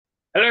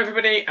Hello,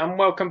 everybody, and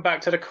welcome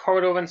back to the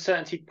Corridor of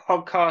Uncertainty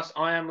podcast.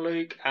 I am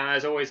Luke, and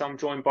as always, I'm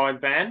joined by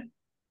Ben.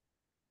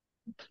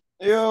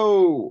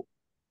 Yo,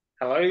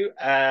 Hello,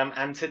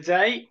 and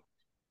today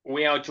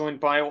we are joined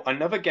by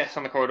another guest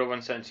on the Corridor of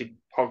Uncertainty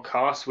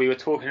podcast. We were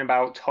talking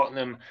about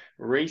Tottenham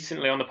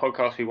recently on the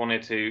podcast. We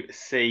wanted to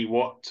see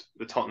what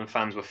the Tottenham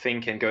fans were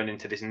thinking going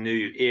into this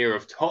new era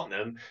of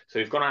Tottenham. So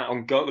we've gone out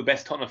and got the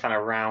best Tottenham fan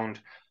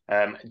around.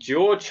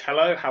 George,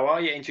 hello, how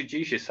are you?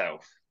 Introduce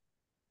yourself.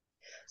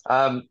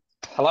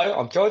 Hello,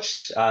 I'm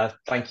George.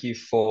 Thank you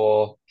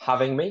for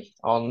having me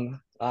on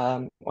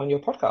your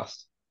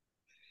podcast.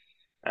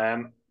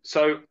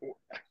 So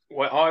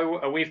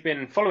we've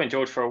been following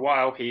George for a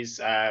while. He's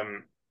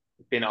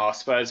been our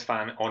Spurs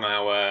fan on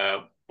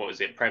our what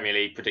was it Premier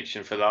League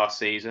prediction for last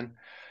season.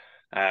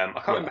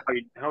 I can't Yeah, remember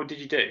how did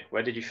you do?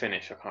 Where did you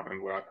finish? I can't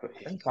remember where I put I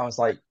you. think I was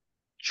like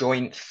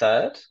joint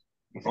third.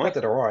 I think I Right,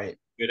 did all right.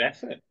 good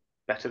effort,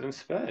 better than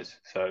Spurs.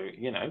 So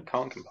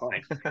can't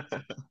complain.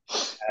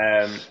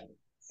 Um,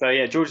 so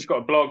yeah, George has got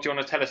a blog. Do you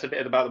want to tell us a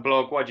bit about the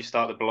blog? Why did you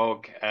start the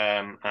blog?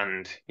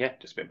 And yeah,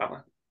 just a bit about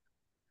that.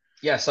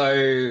 Yeah,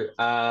 so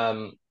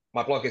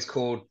my blog is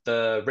called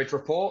The Ridge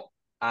Report,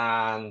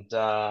 and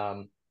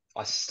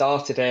I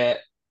started it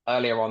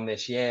earlier on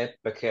this year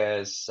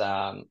because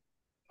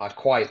I'd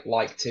quite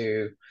like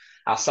to,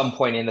 at some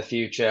point in the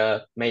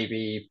future,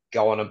 maybe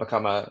go on and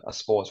become a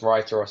sports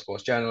writer or a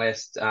sports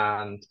journalist.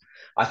 And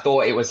I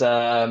thought it was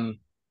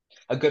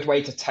a good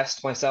way to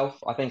test myself.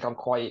 I think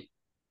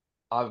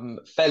I'm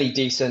fairly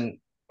decent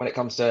when it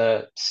comes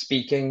to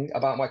speaking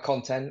about my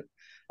content.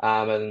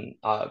 And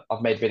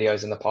I've made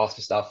videos in the past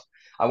for stuff.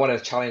 I want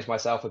to challenge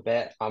myself a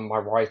bit. My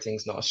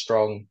writing's not as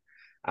strong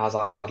as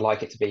I'd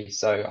like it to be.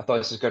 So I thought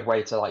this was a good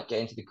way to like get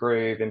into the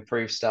groove,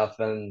 improve stuff,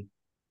 and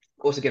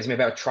also gives me a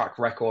better track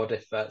record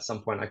if at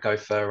some point I go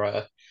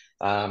for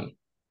um,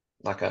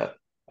 like a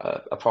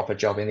proper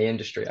job in the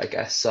industry, I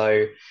guess.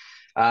 So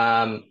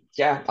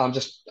yeah, I'm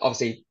just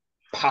obviously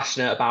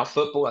passionate about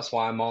football. That's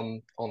why I'm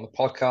on the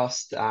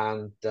podcast,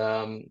 and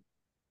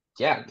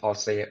yeah,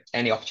 obviously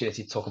any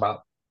opportunity to talk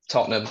about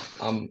Tottenham,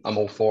 I'm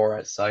all for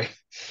it. So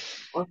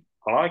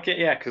I like it,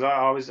 yeah, because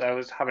I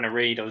was having a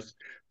read. I was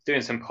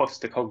doing some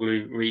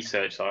Postecoglou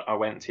research. So I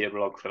went to your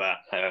blog for that.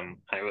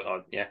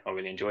 Yeah, I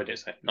really enjoyed it.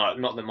 So not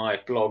that my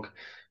blog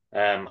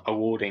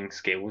awarding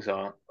skills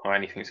are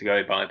anything to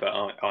go by, but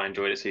I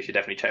enjoyed it. So you should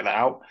definitely check that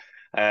out.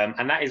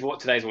 And that is what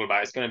today's all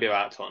about. It's going to be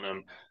about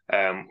Tottenham.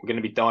 We're going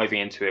to be diving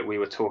into it. We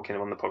were talking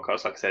on the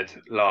podcast, like I said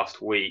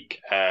last week.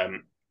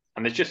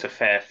 And there's just a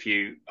fair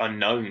few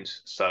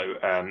unknowns. So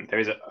there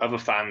is other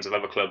fans of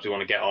other clubs who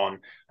want to get on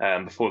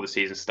before the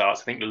season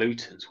starts. I think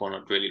Luton's one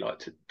I'd really like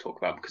to talk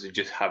about because we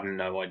just have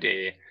no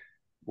idea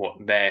what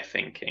they're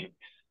thinking.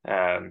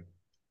 Um,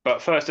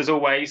 but first, as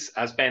always,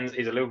 as Ben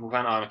is a Liverpool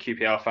fan, I'm a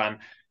QPR fan.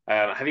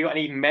 Have you got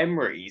any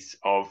memories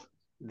of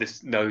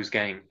those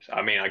games?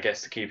 I mean, I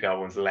guess the QPR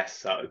one's less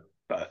so,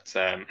 but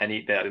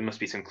there must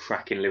be some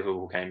cracking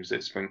Liverpool games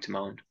that spring to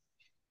mind.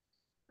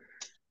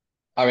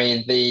 I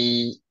mean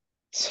the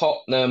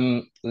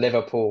Tottenham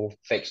Liverpool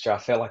fixture, I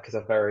feel like is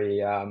a very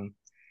it's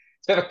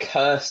a bit of a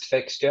cursed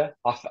fixture.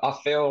 I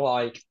feel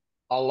like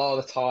a lot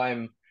of the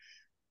time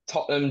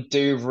Tottenham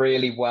do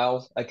really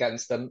well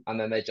against them, and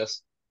then they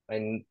just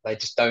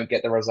don't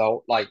get the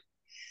result. Like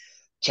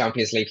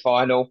Champions League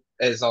final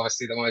is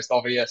obviously the most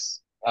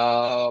obvious.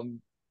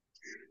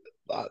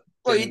 That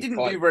Well, you didn't didn't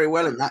quite do very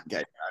well in that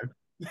game.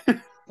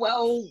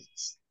 well.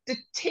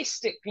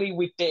 Statistically,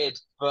 we did,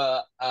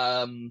 but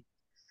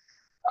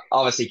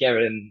obviously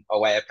giving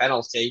away a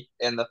penalty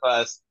in the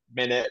first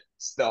minute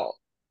is not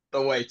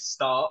the way to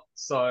start.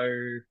 So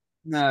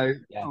No,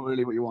 yeah, not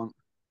really what you want.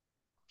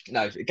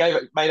 no,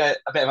 it made a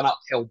bit of an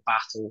uphill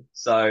battle.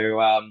 So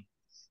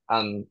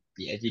and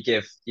yeah, you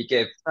give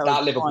That was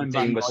that Liverpool prime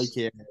team Van Dijk was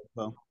here as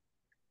well.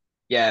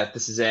 yeah,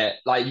 this is it.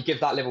 Like you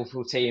give that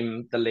Liverpool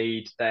team the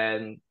lead,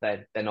 then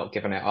they're not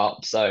giving it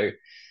up. So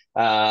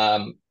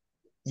um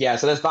yeah,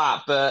 so there's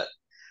that. But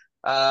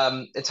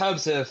in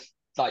terms of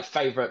like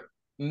favorite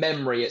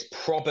memory, it's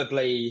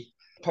probably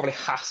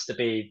has to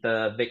be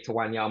the Victor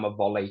Wanyama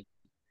volley.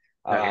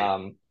 Oh yeah.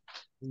 Um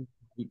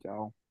You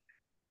go.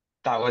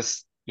 that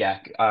was yeah,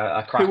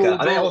 a Two cracker. all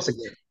And then draw, also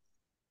was it?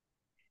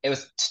 it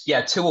was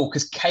yeah, 2-2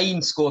 because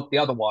Kane scored the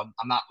other one,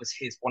 and that was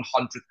his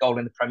 100th goal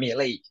in the Premier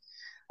League.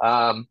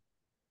 Um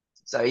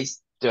so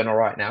he's doing all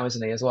right now,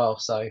 isn't he, as well?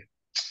 So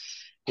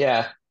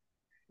yeah,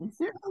 Is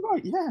it? Oh,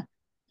 right, yeah.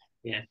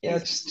 Yeah, yeah,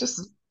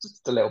 just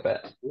a little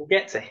bit. we'll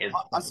get to him.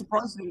 I'm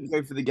surprised you didn't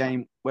go for the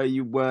game where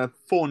you were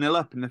 4-0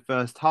 up in the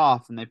first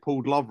half and they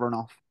pulled Lovren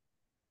off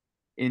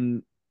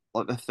in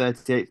like the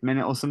 38th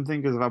minute or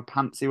something because of how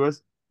pants he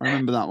was. I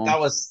remember that one. That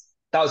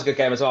was a good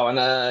game as well.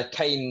 And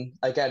Kane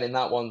again in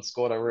that one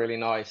scored a really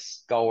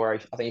nice goal where I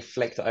think he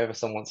flicked it over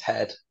someone's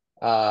head.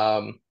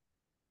 Um,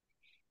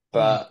 Yeah,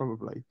 but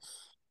probably.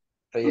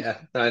 but yeah,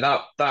 no,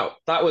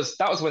 that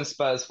was when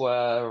Spurs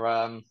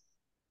were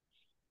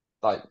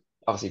like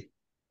obviously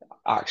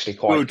actually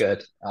quite Good.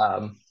 good.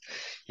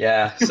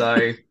 Yeah,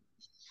 so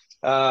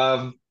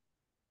um,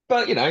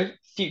 but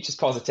future's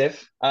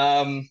positive.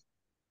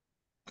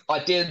 I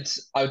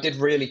did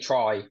really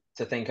try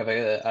to think of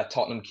a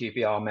Tottenham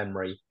QPR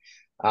memory,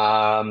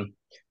 um,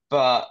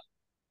 but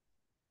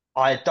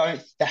I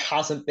don't. There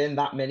hasn't been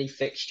that many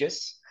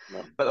fixtures.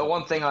 No. But the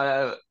one thing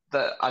that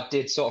I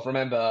did sort of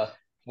remember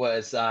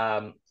was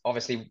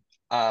obviously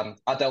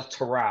Adel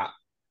Taarabt,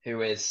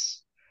 who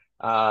is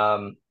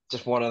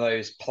just one of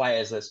those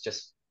players that's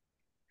just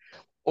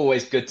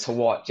always good to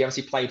watch. He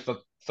obviously played for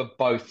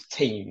both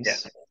Yeah.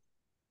 teams.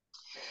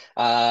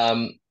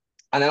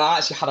 And then I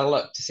actually had a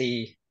look to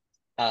see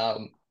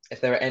um,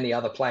 if there are any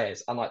other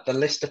players, and like the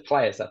list of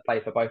players that play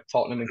for both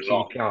Tottenham and A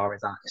lot. QPR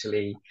is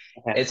actually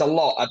Yeah. it's a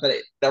lot, but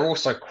they're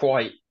also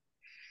quite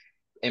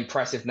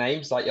impressive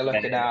names. Like you're Yeah,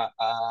 looking yeah. at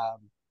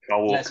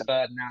Kyle Les Walker.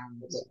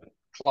 Ferdinand,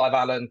 Clive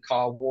Allen,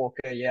 Carl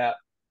Walker, yeah,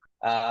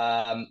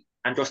 um,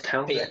 And Josh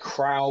Peter Townsend.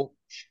 Crouch,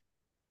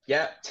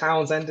 yeah,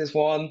 Townsend is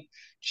one,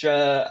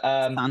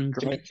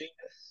 Sandro. Jermaine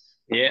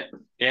Yeah.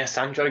 Yeah,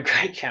 Sandro,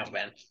 great count,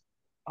 Ben.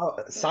 Oh,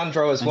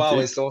 Sandro as Thank well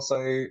you. is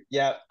also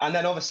yeah, and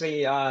then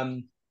obviously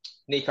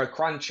Nico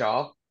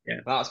Cranchar. Yeah.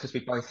 That's because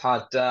we both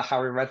had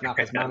Harry Redknapp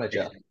as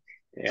manager.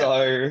 Yeah.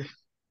 So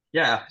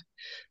yeah,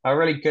 a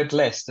really good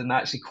list and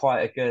actually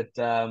quite a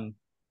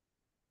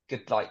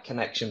good like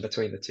connection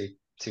between the two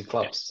Yeah.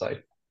 clubs. So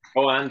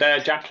Oh, and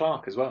Jack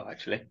Clark as well,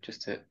 actually,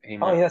 just to he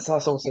oh might. yes,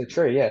 that's also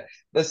true. Yeah,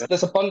 there's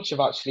a bunch of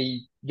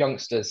actually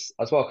youngsters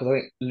as well because I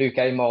think Luke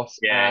Amos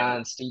Yeah,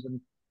 and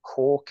Stephen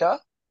Corker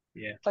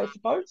yeah. play for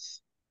both.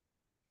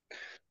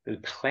 There's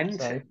plenty.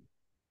 So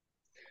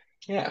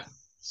yeah.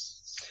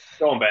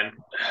 Go on, Ben.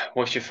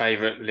 What's your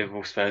favourite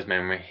Liverpool Spurs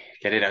memory?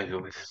 Get it over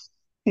with.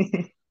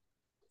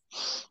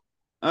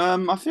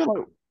 I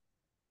feel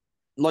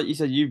like you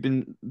said, you've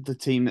been the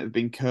team that have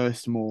been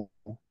cursed more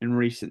in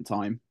recent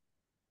time.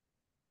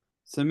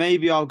 So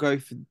maybe I'll go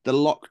for the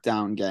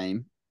lockdown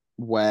game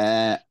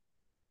where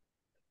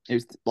it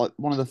was like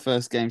one of the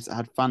first games that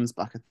had fans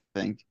back, I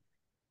think,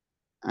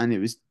 and it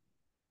was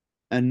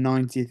a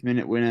 90th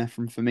minute winner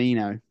from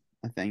Firmino,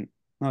 I think.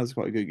 That was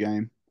quite a good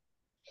game.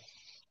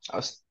 That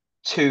was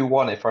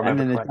 2-1 if I And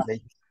remember then,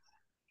 correctly.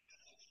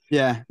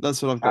 yeah,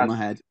 that's what I've got in And my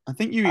head. I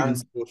think you even and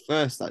scored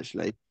first,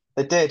 actually.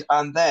 they did.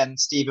 And then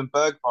Steven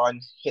Bergwijn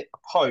hit the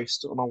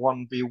post on a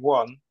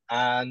 1v1.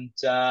 And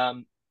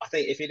I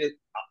think if he did,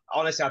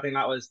 honestly, I think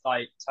that was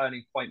like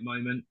turning point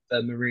moment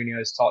for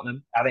Mourinho's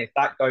Tottenham. I think if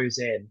that goes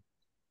in,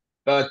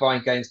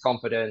 Bergwijn gains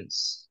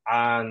confidence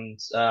and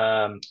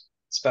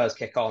Spurs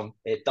kick on.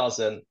 It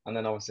doesn't. And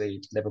then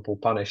obviously Liverpool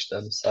punished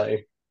them. So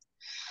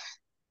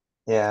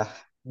yeah.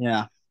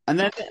 Yeah. And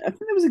then I think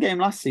there was a game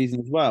last season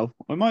as well.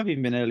 Or it might have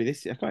even been early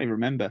this year. I can't even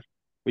remember.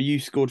 Where you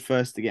scored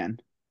first again,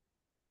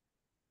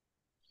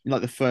 in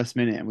like the first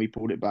minute, and we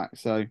pulled it back.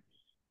 So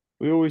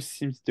we always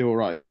seem to do all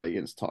right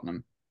against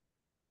Tottenham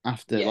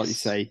after, like you Yes.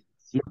 say,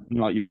 looking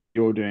like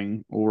you're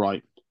doing all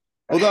right.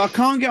 Although I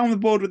can't get on the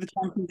board with the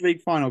Champions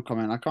League final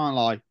comment. I can't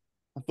lie.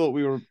 I thought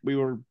we were.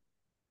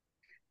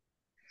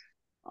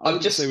 I I'm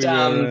wouldn't say just we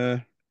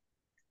were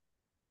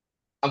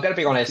I'm gonna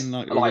be looking honest,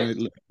 like we were like going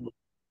to look.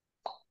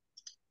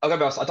 I'm gonna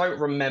be honest, I don't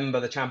remember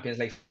the Champions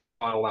League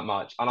final that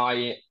much, and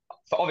I,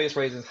 for obvious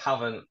reasons,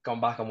 haven't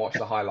gone back and watched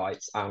the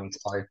highlights, and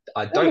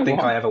I don't Neither think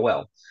have I. I ever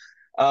will.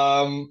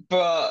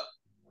 But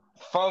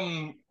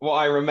from what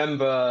I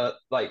remember,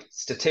 like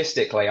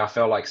statistically, I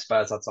feel like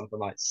Spurs had something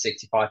like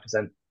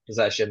 65%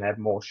 possession. They had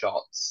more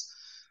shots.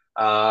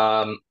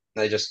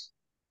 They just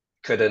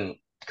couldn't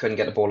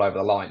get the ball over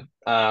the line.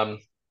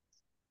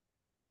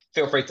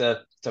 Feel free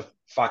to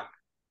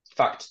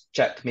fact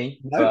check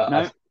me, No, but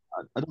no,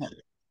 I don't.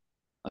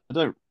 I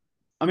don't.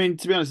 I mean,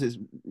 to be honest, it's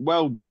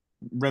well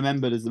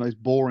remembered as the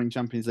most boring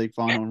Champions League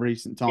final in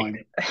recent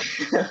time.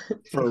 for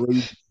For a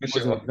reason, it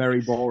was a sure.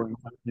 very boring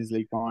Champions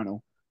League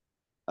final.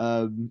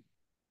 Um,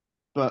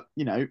 but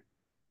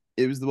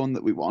it was the one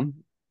that we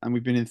won, and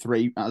we've been in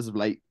three as of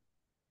late,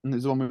 and it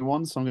was the one we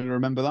won. So I'm going to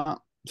remember that.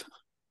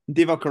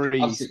 Divock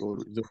Origi Obviously, scored,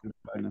 which was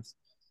a bonus.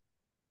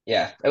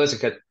 yeah, it was a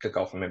good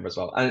goal from him as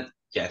well. And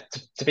yeah,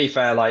 to be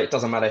fair, like it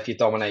doesn't matter if you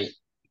dominate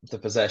the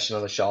possession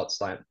of the shots.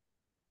 Like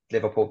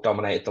Liverpool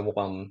dominated the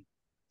one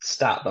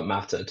stat that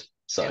mattered.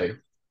 Yeah. So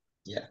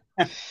yeah,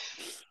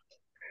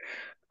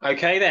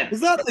 Okay then.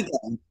 Was that the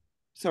game?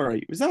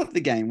 Sorry, was that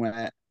the game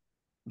where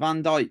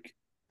Van Dijk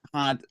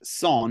had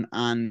Son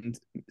and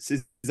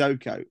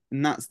Sissoko,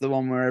 and that's the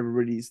one where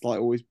everybody's like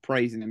always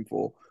praising him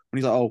for when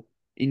he's like, oh,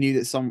 he knew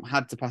that Son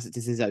had to pass it to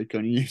Sissoko,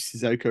 and he knew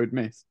Sissoko would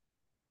miss.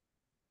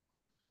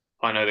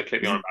 I know the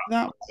clip you're Was on it about.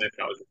 that? I don't know if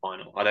that was the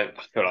final.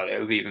 I feel like it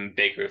would be even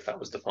bigger if that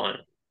was the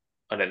final.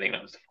 I don't think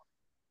that was the final.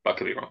 But I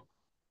could be wrong.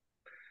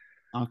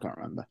 I can't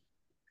remember.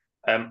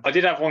 I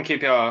did have one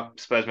QPR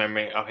Spurs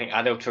memory. I think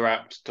Adel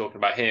Taarabt, talking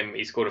about him,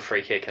 he scored a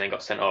free kick and then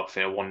got sent off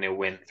in a 1-0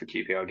 win for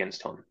QPR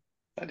against Tottenham.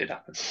 That did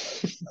happen.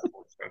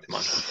 Sprung to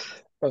mind.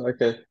 oh,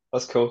 okay,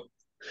 that's cool.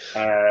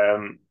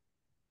 Um,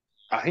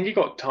 I think he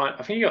got time.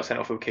 I think he got sent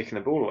off for kicking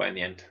the ball away in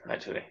the end.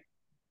 Actually,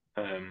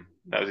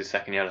 that was his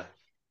second yellow.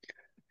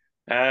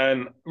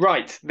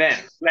 Right then,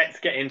 let's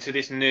get into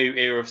this new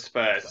era of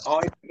Spurs.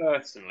 I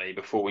personally,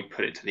 before we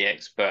put it to the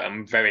expert,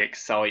 am very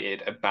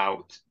excited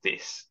about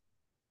this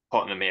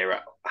Tottenham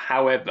era.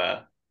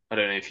 However, I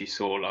don't know if you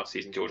saw last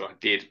season, George. I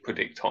did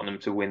predict Tottenham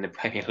to win the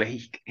Premier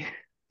League.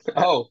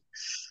 Oh,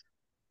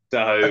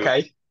 So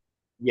okay.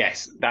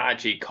 yes, that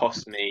actually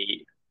cost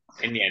me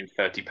in the end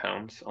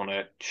 £30 on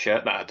a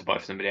shirt that I had to buy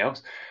for somebody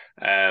else.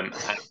 And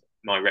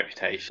my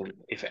reputation,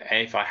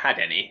 if I had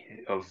any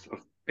of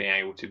being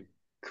able to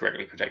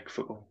correctly predict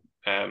football,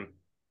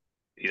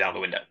 is out the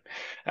window.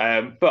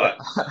 Yeah. But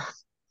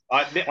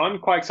I'm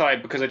quite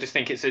excited because I just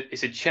think it's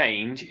a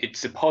change.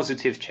 It's a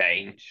positive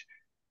change.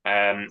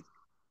 Um,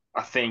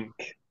 I think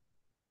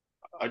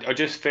I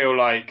just feel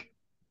like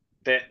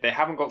they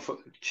haven't got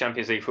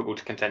Champions League football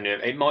to contend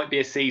with. It might be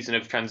a season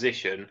of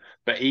transition,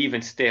 but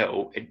even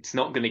still, it's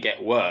not going to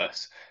get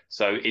worse.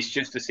 So it's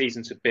just a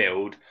season to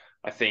build.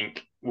 I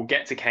think we'll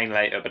get to Kane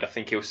later, but I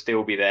think he'll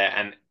still be there.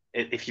 And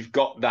if you've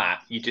got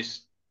that,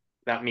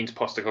 that means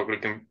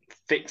Postecoglou can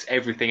fix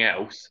everything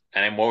else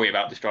and then worry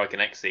about the striker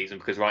next season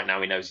because right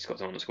now he knows he's got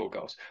someone to score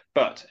goals.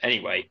 But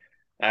anyway,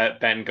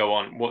 Ben, go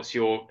on. What's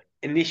your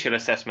initial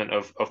assessment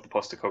of the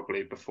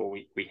Postecoglou before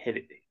we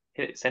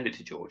send it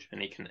to George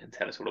and he can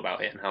tell us all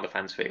about it and how the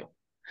fans feel?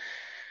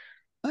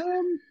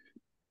 Um,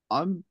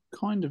 I'm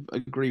kind of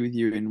agree with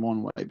you in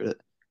one way, but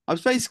I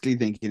was basically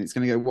thinking it's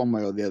going to go one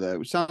way or the other,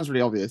 which sounds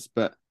really obvious,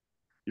 but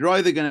you're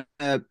either going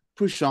to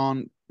push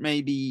on,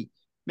 maybe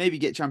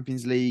get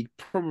Champions League,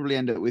 probably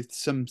end up with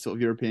some sort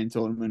of European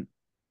tournament,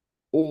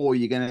 or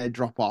you're going to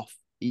drop off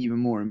even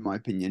more, in my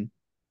opinion.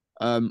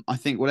 I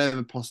think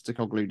whatever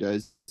Postecoglou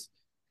does,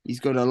 he's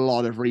got a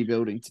lot of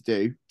rebuilding to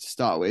do to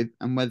start with,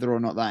 and whether or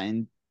not that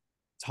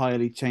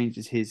entirely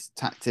changes his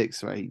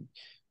tactics, where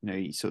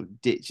he sort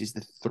of ditches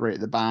the three at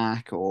the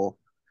back, or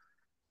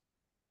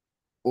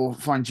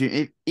fine tune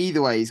it.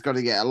 Either way, he's got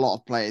to get a lot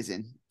of players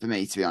in for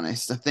me, to be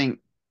honest. I think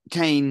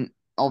Kane,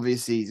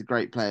 obviously, he's a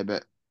great player,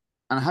 but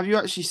and have you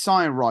actually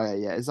signed Raya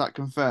yet? Is that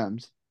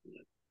confirmed?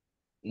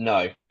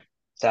 No,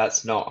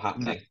 that's not No,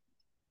 happening.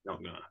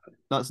 Not gonna happen.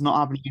 that's not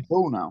happening at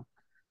all now.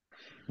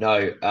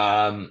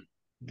 No,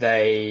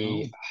 they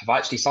Oh, have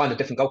actually signed a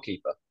different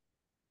goalkeeper.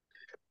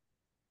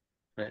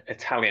 An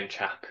Italian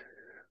chap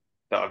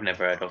that I've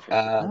never heard of.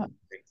 Um, oh,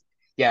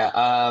 yeah,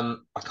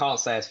 I can't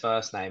say his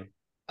first name.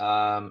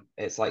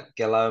 It's like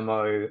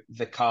Guillermo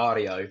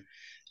Vicario.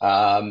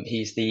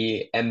 He's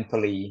the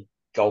Empoli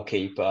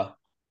goalkeeper.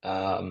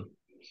 Um,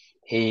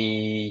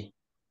 he,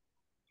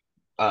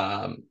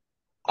 um,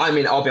 I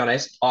mean, I'll be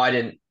honest, I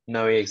didn't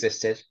know he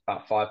existed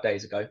about 5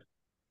 days ago.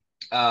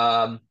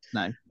 Um,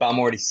 no. but I'm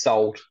already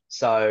sold.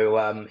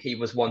 So he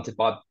was wanted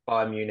by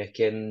Bayern Munich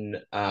in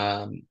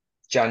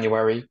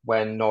January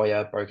when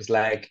Neuer broke his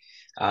leg.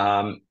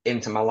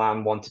 Inter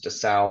Milan wanted to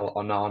sell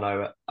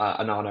Onana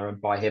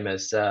and buy him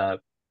as the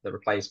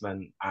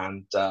replacement,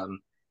 and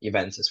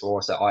Juventus were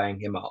also eyeing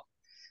him up.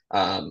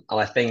 And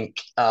I think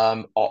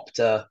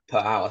Opta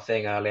put out a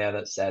thing earlier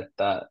that said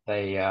that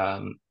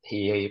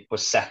he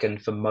was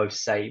second for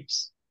most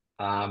saves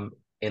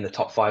in the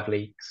top five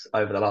leagues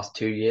over the last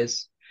 2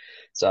 years.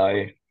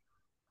 So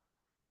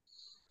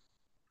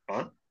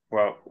Right.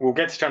 Well, we'll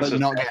get to But transfers you're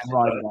not getting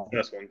right now.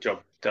 first one. Job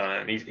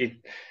done.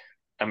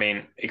 I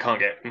mean, it can't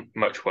get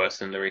much worse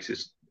than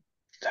Lloris's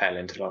tail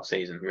end of last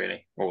season,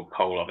 really, or the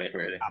whole of it,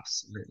 really.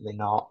 absolutely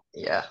not.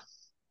 Yeah.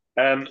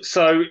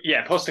 So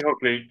yeah,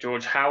 Postecoglou,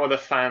 George, how are the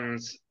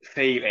fans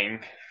feeling?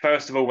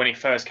 First of all, when he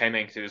first came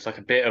in, because it was like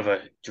a bit of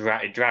it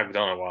dragged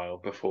on a while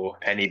before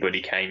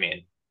anybody came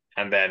in,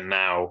 and then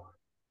now,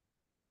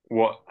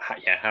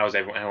 yeah, how's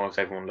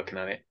everyone looking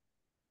at it?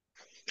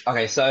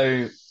 Okay,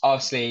 so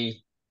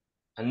obviously,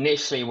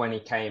 initially when he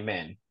came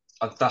in,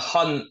 the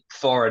hunt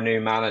for a new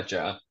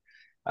manager,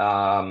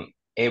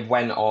 it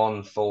went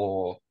on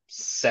for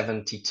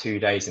 72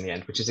 days in the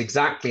end, which is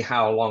exactly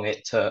how long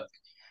it took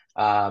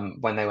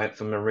when they went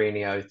from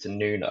Mourinho to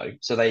Nuno.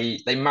 So they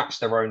matched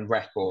their own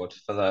record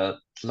for the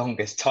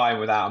longest time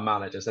without a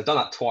manager. So they've done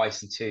that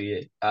twice in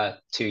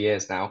 2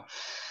 years now.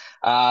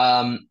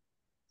 Um,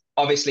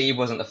 Obviously, he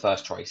wasn't the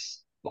first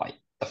choice. Like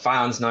the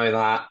fans know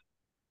that.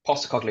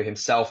 Postecoglou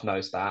himself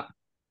knows that.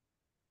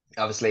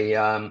 Obviously,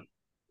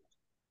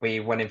 we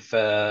went in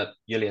for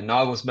Julian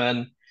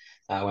Nagelsmann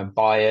when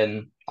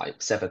Bayern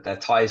like severed their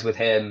ties with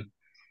him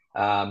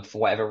for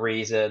whatever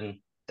reason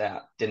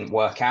that didn't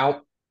work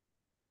out.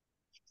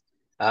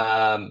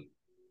 Um,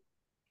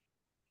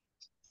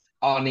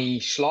 Arnie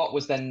Schlott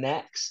was then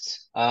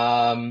next.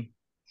 That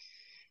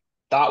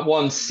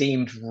one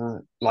seemed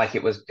like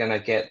it was going to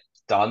get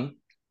done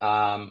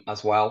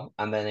as well,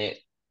 and then it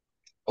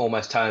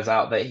almost turns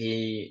out that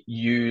he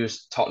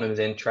used Tottenham's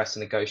interest to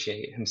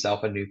negotiate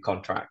himself a new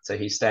contract. So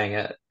he's staying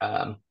at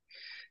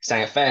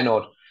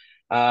Feyenoord.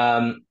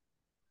 Um,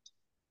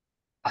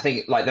 I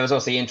think like there was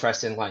also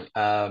interest in like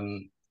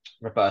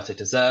Roberto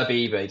De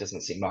Zerbi, but he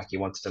doesn't seem like he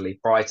wanted to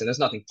leave Brighton. There's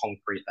nothing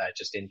concrete there,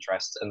 just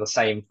interest. And the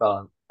same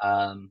for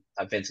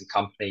Vincent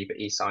Company, but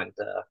he signed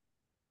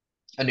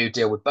a new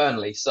deal with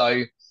Burnley.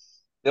 So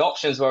the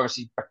options were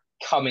obviously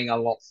becoming a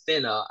lot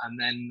thinner, and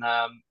then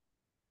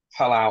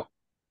pull out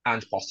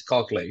and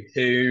Postecoglou,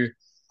 who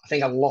I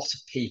think a lot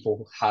of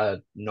people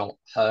had not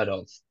heard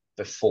of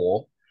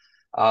before.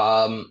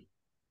 Um,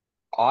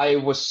 I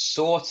was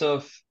sort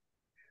of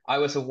I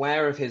was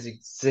aware of his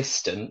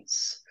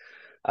existence.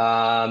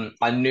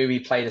 I knew he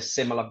played a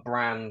similar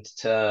brand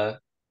to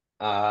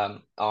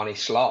Arnie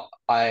Slot.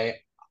 I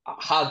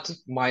had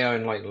my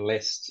own like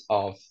list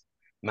of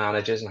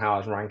managers and how I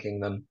was ranking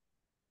them.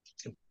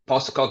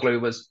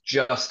 Postecoglou was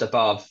just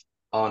above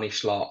Arnie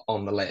Slot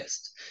on the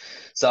list.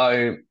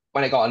 So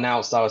when it got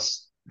announced, I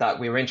was that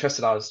we were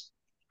interested. I was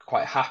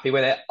quite happy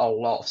with it. A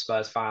lot of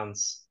Spurs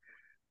fans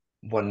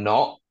were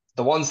not.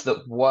 The ones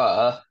that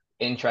were,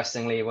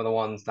 interestingly, were the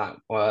ones that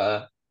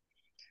were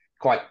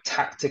quite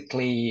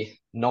tactically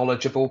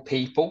knowledgeable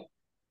people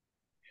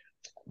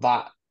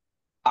that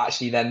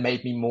actually then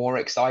made me more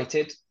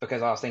excited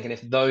because I was thinking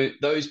if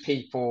those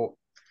people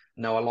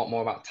know a lot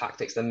more about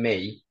tactics than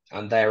me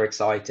and they're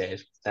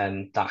excited,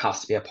 then that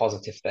has to be a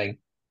positive thing.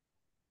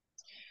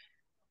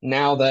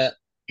 Now that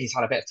he's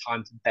had a bit of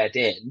time to bed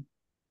in,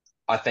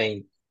 I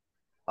think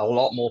a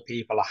lot more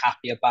people are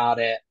happy about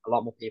it. A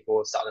lot more people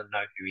are starting to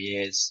know who he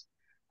is.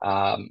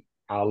 And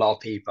a lot of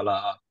people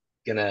are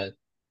going to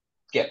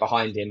get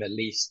behind him at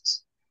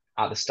least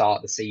at the start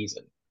of the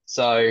season.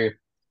 So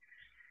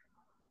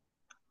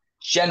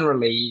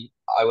generally,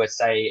 I would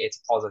say it's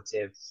a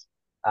positive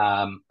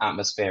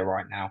atmosphere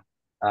right now.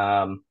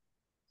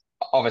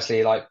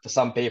 Obviously, like for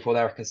some people,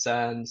 there are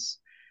concerns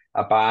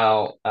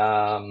about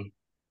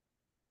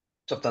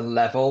sort of the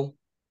level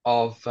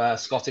of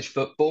Scottish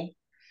football,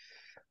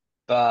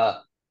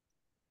 but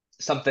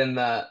something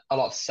that a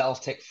lot of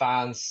Celtic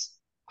fans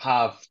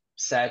have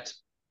said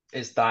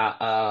is that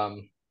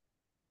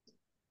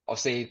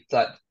obviously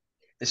that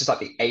this is like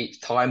the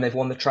eighth time they've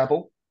won the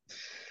treble.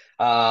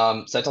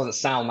 So it doesn't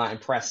sound that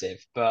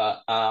impressive,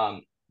 but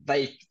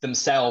they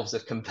themselves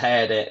have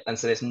compared it and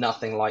said it's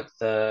nothing like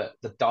the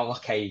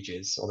dark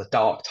ages or the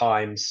dark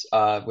times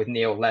with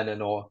Neil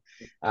Lennon or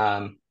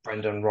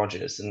Brendan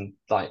Rodgers, and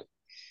like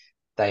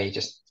they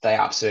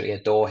absolutely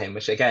adore him,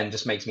 which again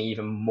just makes me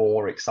even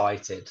more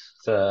excited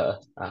for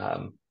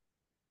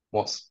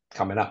what's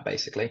coming up,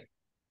 basically.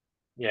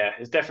 Yeah,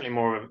 it's definitely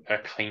more of a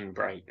clean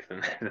break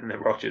than the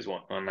Rodgers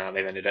one. And now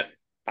they've ended up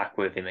back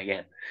with him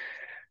again.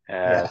 Uh,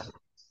 Yeah,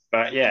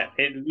 but yeah,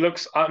 it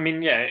looks. I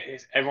mean, yeah,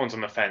 everyone's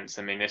on the fence.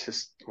 I mean, it's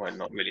just well,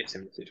 not really a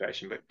similar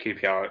situation, but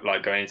QPR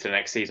like going into the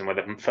next season where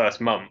the first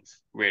month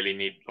really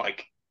need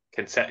like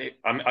can set.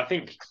 I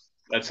think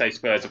let's say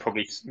Spurs are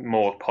probably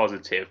more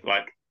positive.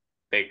 Like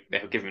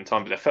they'll give them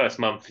time, but the first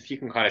month, if you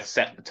can kind of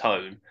set the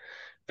tone,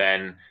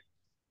 then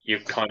you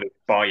kind of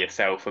buy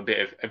yourself a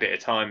bit of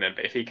time then.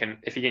 But if he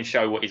can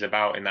show what he's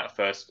about in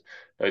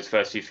those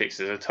first few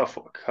fixes, there's a tough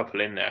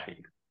couple in there. I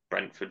think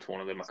Brentford's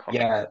one of them. I can't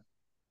remember.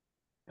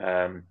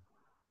 yeah. Um,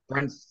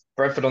 Brent,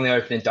 Brentford on the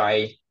opening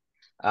day.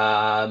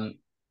 Um,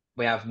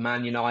 we have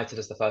Man United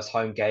as the first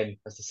home game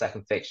as the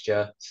second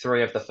fixture.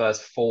 Three of the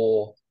first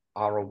four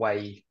are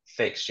away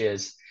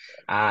fixtures,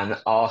 and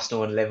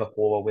Arsenal and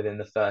Liverpool are within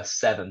the first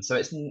seven.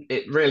 So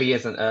it really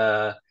isn't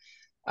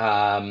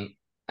um,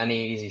 an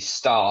easy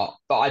start.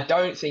 But I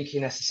don't think he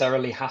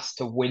necessarily has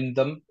to win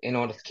them in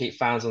order to keep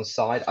fans on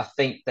side. I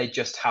think they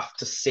just have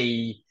to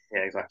see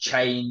yeah, exactly.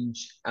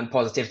 change and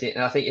positivity.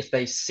 And I think if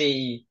they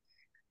see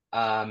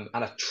an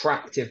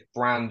attractive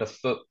brand of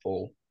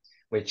football,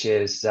 which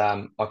is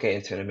I'll get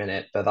into in a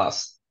minute, but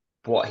that's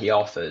what he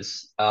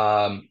offers.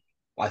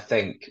 I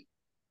think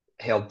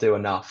he'll do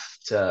enough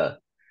to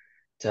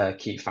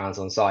keep fans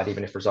on side,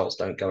 even if results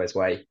don't go his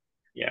way.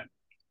 Yeah.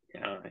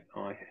 Yeah,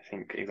 I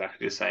think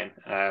exactly the same.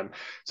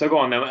 So go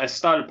on then. As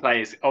style of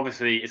play is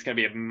obviously it's going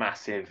to be a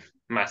massive,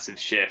 massive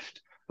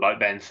shift. Like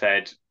Ben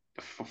said,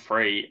 for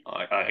free,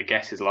 I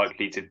guess is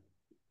likely to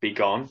be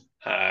gone.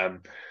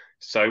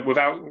 So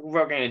without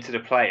getting into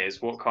the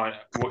players, what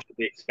should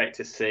we expect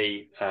to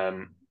see,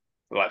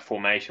 like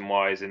formation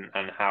wise, and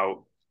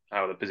how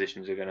the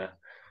positions are going to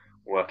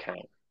work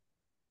out?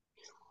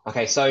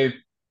 Okay, so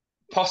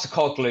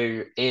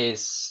Postecoglou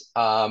is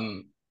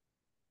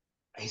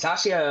he's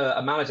actually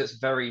a manager that's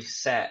very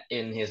set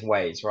in his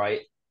ways,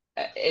 right?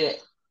 In,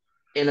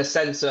 in a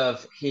sense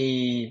of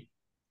he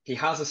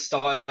has a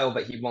style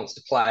that he wants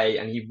to play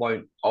and he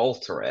won't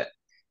alter it.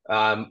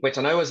 Which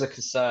I know is a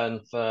concern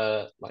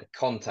for like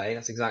Conte.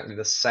 That's exactly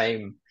the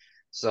same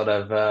sort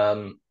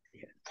of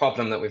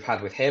problem that we've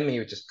had with him. He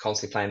was just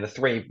constantly playing the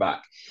three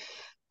back.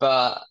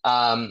 But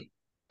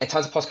in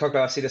terms of Postecoglou,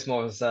 I see this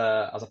more as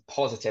a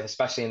positive,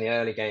 especially in the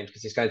early games,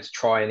 because he's going to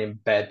try and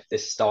embed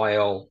this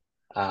style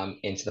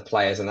into the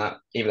players, and that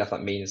even if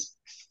that means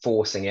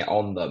forcing it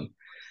on them.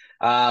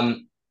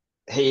 Um,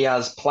 he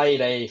has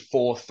played a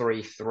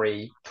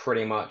 4-3-3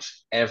 pretty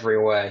much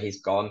everywhere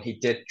he's gone. He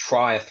did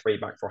try a three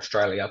back for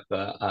Australia,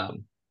 but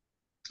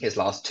his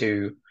last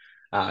two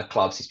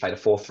clubs, he's played a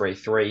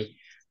 4-3-3.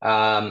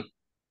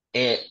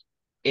 It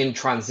in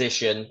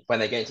transition, when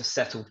they get into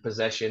settled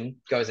possession,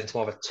 goes into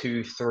more of a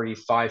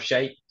 2-3-5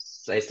 shape.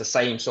 So it's the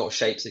same sort of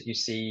shapes that you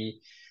see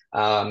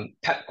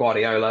Pep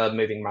Guardiola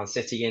moving Man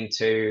City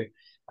into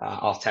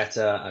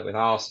Arteta with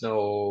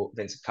Arsenal,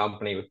 Vincent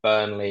Kompany with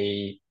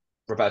Burnley,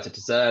 Roberto De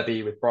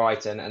Zerbi with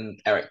Brighton, and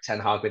Eric Ten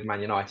Hag with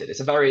Man United. It's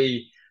a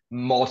very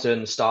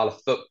modern style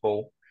of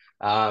football,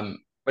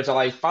 which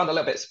I found a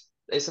little bit.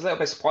 It's a little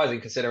bit surprising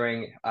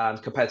considering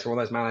compared to all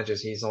those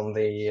managers, he's on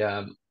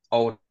the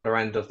older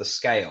end of the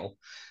scale.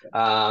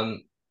 But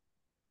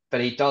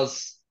he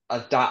does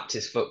adapt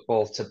his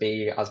football to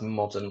be as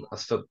modern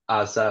as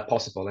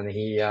possible, and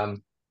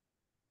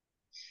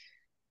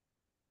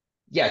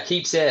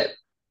keeps it.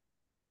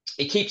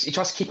 He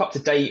tries to keep up to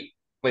date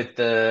with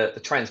the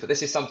trends, but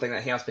this is something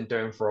that he has been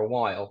doing for a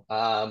while.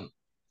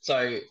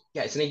 So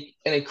yeah, it's an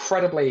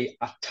incredibly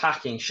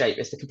attacking shape.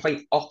 It's the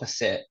complete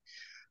opposite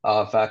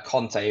of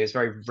Conte, who's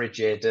very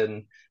rigid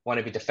and want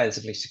to be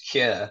defensively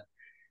secure.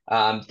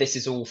 This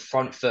is all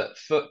front foot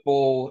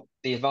football.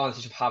 The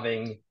advantage of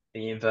having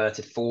the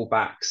inverted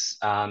fullbacks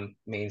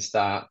means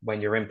that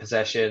when you're in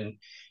possession,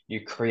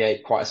 you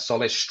create quite a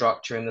solid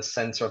structure in the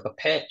center of the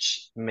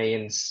pitch.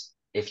 Means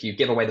if you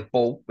give away the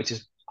ball, which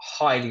is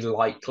highly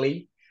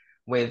likely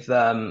with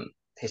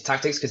his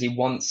tactics, because he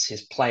wants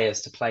his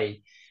players to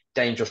play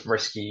dangerous,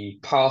 risky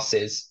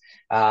passes,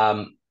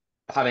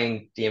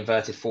 having the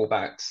inverted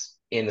fullbacks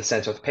in the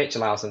center of the pitch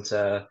allows them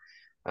to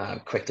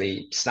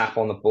quickly snap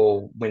on the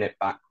ball, win it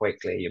back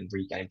quickly, and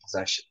regain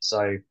possession.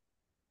 So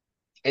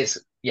it's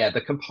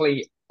the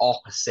complete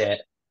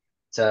opposite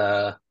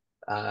to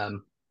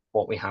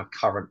what we have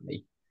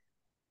currently.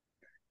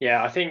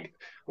 Yeah, I think.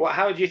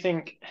 How do you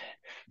think?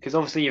 Because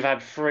obviously you've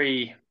had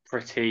three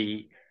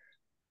pretty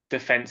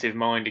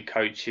defensive-minded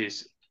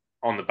coaches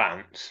on the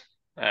bounce.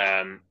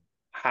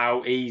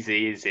 How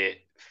easy is it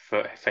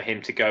for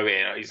him to go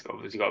in? He's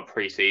obviously got a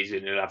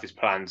pre-season. He'll have his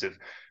plans of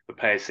the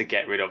players to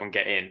get rid of and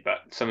get in, but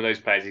some of those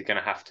players he's going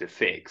to have to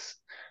fix.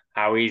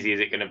 How easy is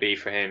it going to be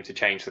for him to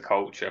change the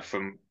culture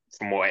from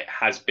what it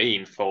has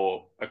been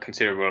for a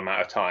considerable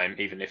amount of time,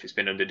 even if it's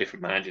been under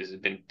different managers,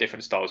 there's been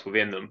different styles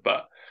within them,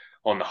 but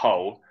on the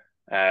whole,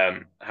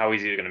 how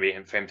easy is it going to be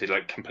for him to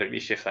like completely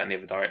shift that in the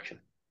other direction?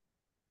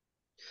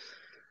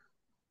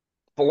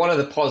 But one of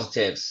the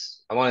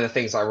positives and one of the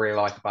things I really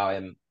like about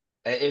him,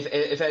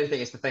 if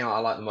anything, it's the thing that I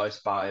like the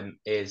most about him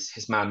is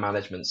his man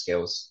management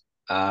skills.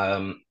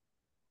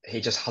 He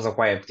just has a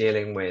way of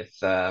dealing with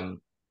the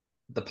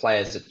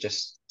players that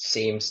just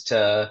seems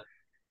to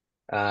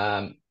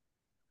um,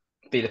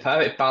 be the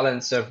perfect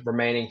balance of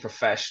remaining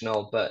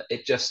professional, but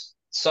it just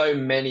so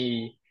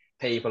many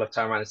people have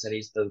turned around and said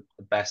he's the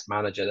best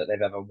manager that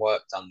they've ever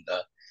worked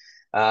under.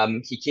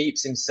 He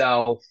keeps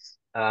himself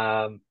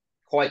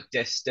quite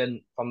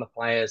distant from the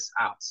players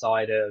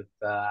outside of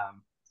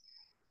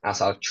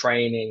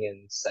training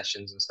and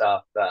sessions and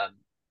stuff.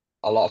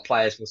 A lot of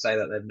players will say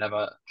that they've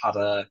never had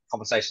a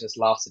conversation that's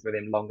lasted with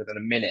him longer than a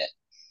minute.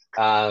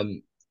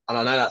 And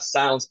I know that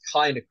sounds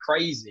kind of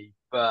crazy,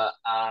 but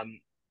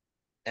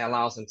it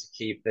allows them to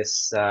keep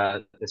this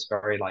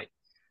very like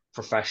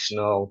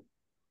professional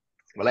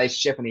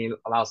relationship, and he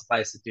allows the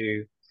players to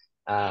do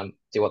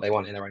what they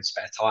want in their own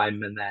spare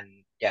time, and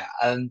then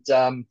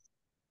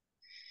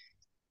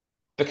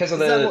because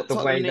of Is that what the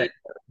Tottenham way need that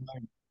at the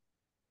moment?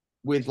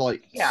 With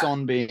like yeah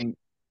Son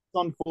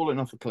falling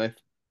off a cliff,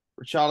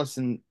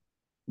 Richarlison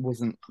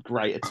wasn't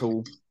great at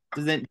all.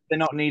 Does they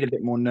not need a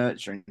bit more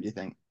nurturing, do you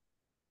think?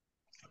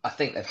 I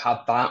think they've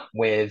had that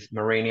with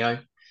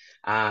Mourinho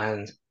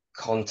and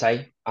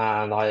Conte,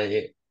 and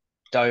I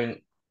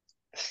don't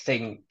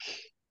think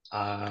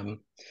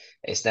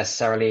it's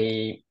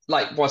necessarily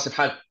like once they've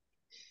had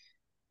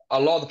a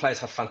lot of the players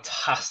have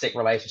fantastic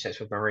relationships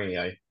with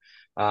Mourinho.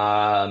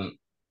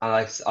 And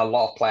like, a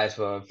lot of players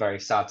were very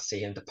sad to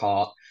see him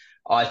depart.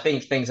 I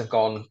think things have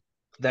gone.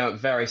 They were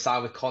very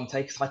sad with Conte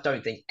because I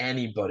don't think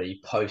anybody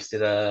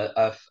posted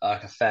a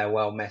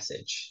farewell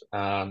message.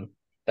 They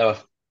were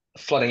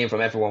flooding in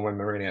from everyone when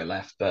Mourinho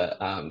left, but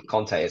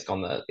Conte has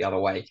gone the other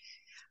way.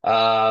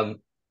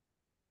 Um,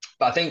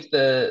 but I think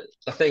the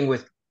thing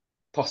with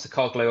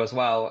Postecoglou as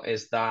well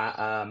is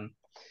that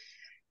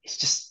it's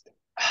just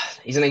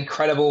he's an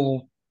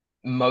incredible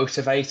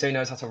motivator. He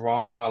knows how to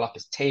rile up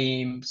his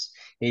teams.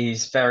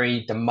 He's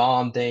very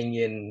demanding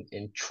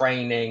in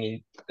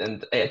training,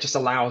 and it just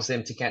allows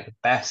him to get the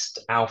best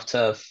out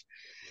of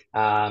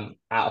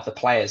the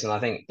players. And I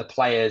think the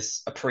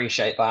players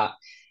appreciate that.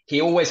 He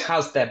always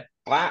has their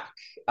back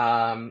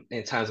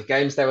in terms of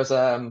games. There was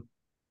I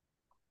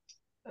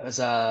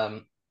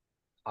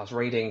was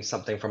reading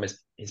something from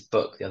his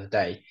book the other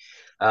day.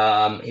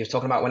 He was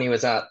talking about when he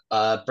was at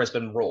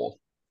Brisbane Roar,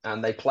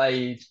 and they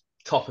played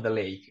top of the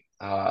league.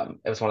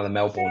 It was one of the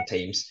Melbourne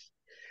teams,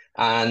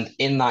 and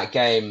in that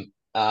game,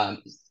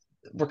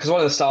 because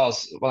one of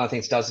the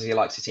things he does is he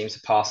likes his teams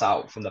to pass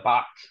out from the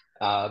back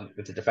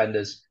with the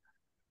defenders.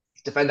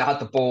 Defender had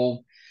the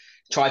ball,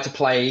 tried to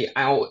play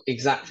out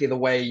exactly the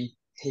way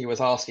he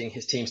was asking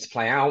his teams to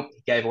play out.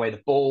 He gave away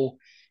the ball,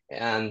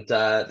 and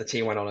the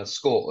team went on and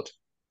scored.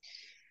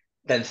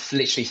 Then,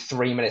 literally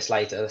 3 minutes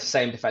later, the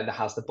same defender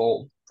has the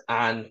ball,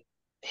 and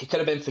he could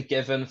have been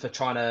forgiven for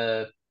trying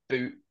to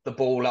boot the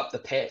ball up the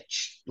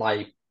pitch,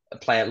 like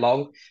play it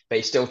long, but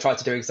he still tried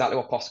to do exactly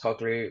what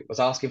Postecoglou was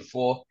asking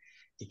for.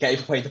 He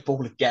gave away the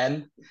ball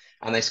again,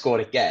 and they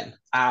scored again.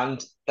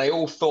 And they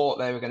all thought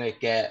they were going to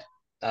get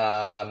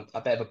a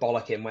bit of a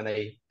bollocking when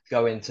they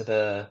go into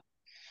the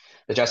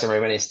dressing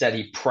room, and instead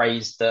he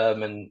praised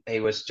them, and he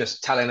was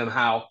just telling them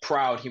how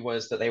proud he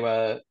was that they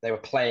were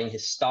playing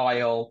his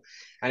style,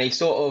 and he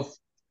sort of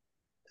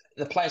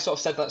the players sort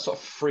of said that sort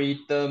of freed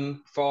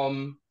them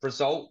from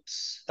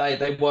results.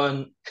 They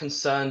weren't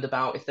concerned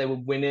about if they were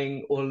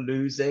winning or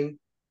losing.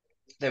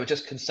 They were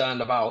just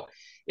concerned about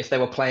if they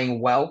were playing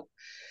well.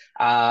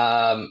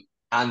 Um,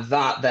 and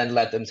that then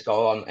led them to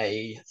go on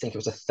I think it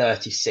was a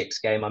 36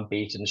 game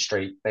unbeaten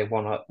streak. They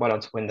went on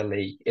to win the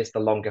league. It's the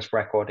longest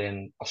record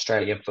in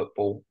Australian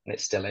football, and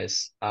it still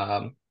is.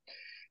 And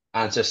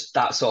just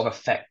that sort of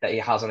effect that he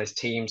has on his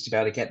teams to be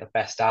able to get the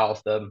best out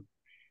of them.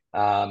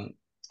 Um,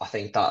 I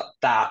think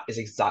that is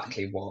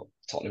exactly what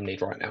Tottenham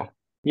need right now.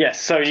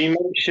 Yes, so you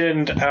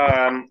mentioned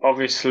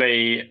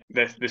obviously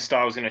the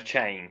style's going to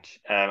change,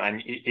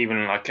 and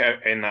even like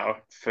in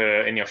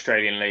the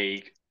Australian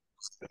League,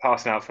 the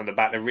passing out from the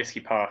back, the risky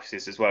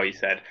passes as well. You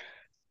said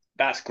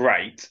that's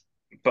great,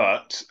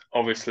 but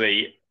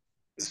obviously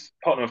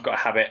Tottenham have got a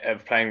habit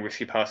of playing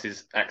risky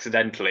passes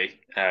accidentally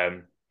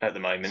at the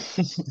moment.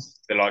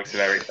 The likes of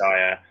Eric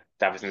Dyer,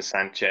 Davinson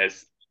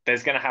Sanchez.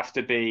 There's going to have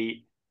to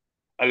be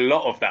a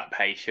lot of that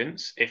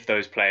patience if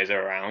those players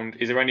are around.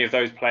 Is there any of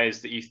those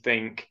players that you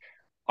think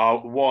are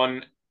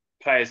one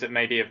players that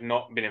maybe have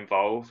not been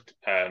involved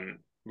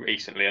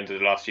recently under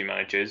the last few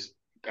managers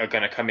are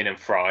going to come in and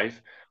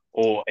thrive,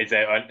 or is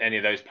there any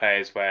of those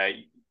players where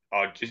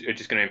are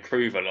just going to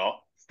improve a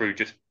lot through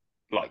just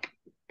like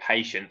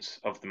patience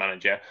of the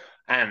manager?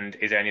 And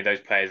is there any of those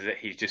players that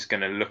he's just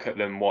going to look at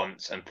them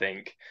once and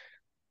think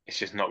it's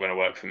just not going to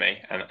work for me,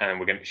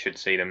 and should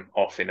see them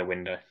off in the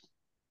window?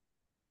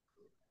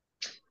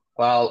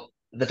 Well,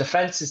 the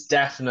defense is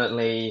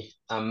definitely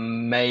a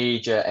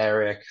major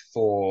area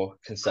for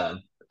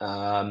concern.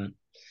 In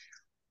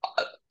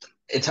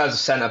terms of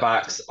centre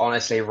backs,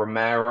 honestly,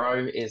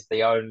 Romero is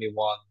the only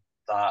one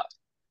that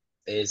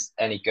is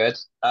any good.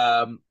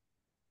 I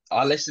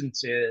listened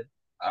to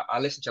I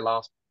listened to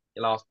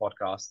your last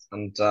podcast,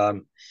 and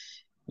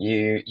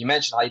you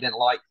mentioned how you didn't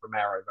like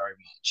Romero very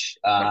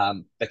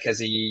much because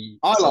he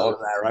I like sort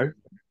of Romero.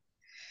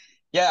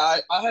 yeah,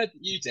 I heard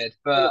you did,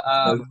 but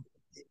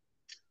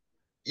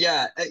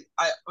yeah,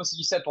 I also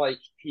you said like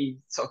he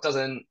sort of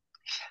doesn't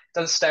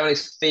stay on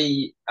his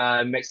feet,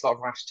 makes a lot of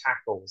rash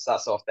tackles,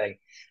 that sort of thing.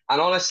 And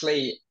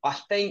honestly, I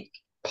think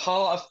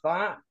part of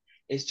that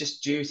is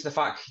just due to the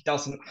fact he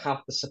doesn't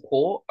have the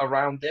support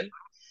around him.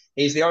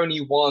 He's the only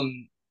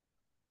one.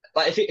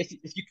 Like if you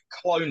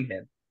could clone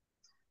him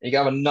and you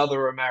have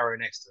another Romero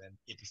next to him,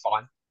 he'd be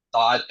fine.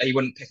 He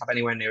wouldn't pick up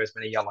anywhere near as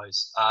many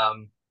yellows.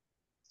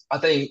 I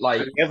think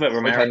like And the other we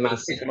Romero played Man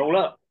picked City. them all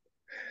up.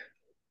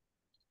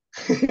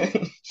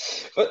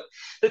 But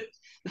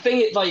the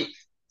thing is, like,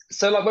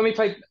 so like when we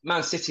played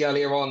Man City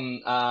earlier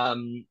on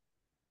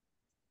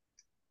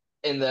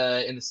in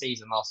the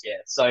season last year,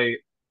 so it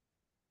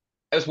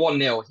was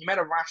 1-0. He made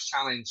a rash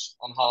challenge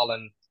on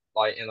Haaland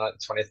like in like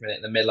the 20th minute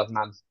in the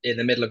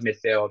middle of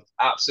midfield.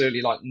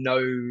 Absolutely like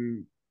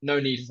no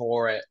need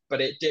for it, but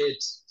it did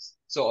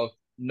sort of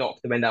knock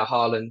the wind out of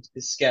Haaland.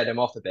 It scared him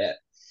off a bit.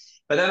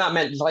 But then that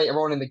meant later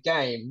on in the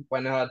game,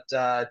 when I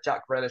had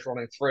Jack Grealish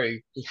running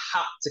through, he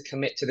had to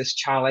commit to this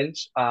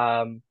challenge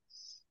on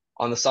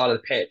the side of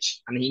the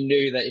pitch. And he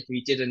knew that if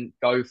he didn't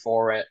go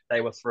for it, they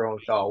were through on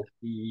goal.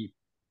 He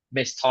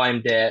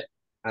mistimed it,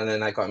 and then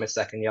they got him a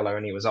second yellow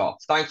and he was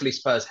off. Thankfully,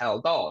 Spurs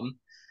held on,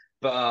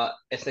 but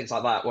it's things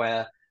like that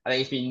where I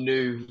think if he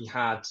knew he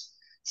had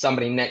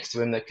somebody next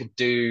to him that could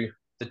do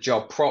the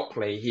job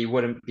properly, he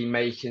wouldn't be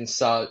making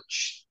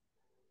such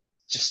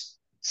just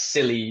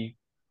silly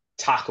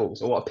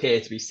tackles or what appear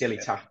to be silly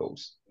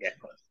tackles. Yeah.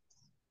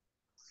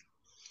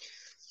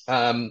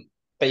 Um,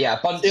 but yeah,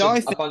 See, I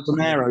a think bunch.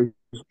 Romero's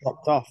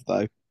dropped off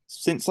though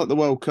since like the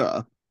World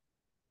Cup.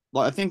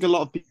 Like I think a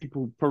lot of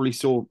people probably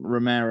saw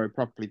Romero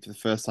properly for the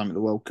first time at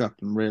the World Cup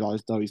and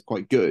realised, oh, he's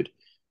quite good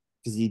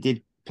because he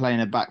did play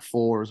in a back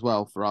four as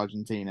well for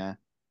Argentina.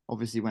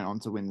 Obviously, went on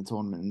to win the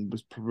tournament and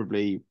was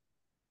probably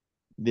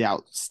the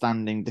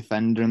outstanding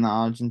defender in that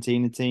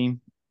Argentina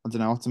team. I don't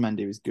know,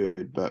 Otamendi was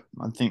good, but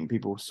I think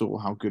people saw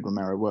how good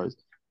Romero was.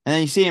 And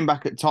then you see him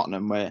back at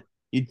Tottenham, where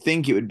you'd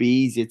think it would be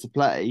easier to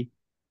play,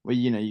 where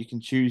you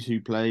can choose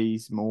who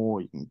plays more,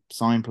 you can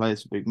sign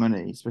players for big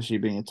money, especially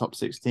being a top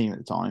six team at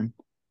the time.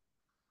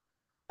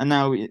 And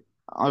now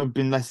I've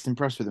been less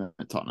impressed with him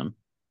at Tottenham.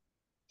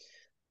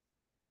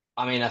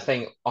 I mean, I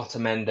think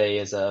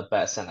Otamendi is a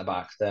better centre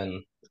back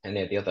than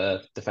any of the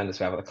other defenders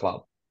we have at the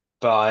club.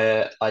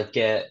 But I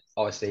get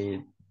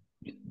obviously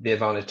the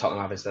advantage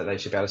Tottenham have is that they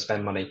should be able to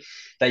spend money.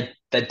 They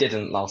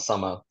didn't last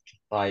summer.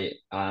 Like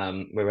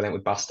we were linked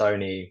with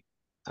Bastoni,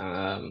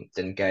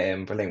 didn't get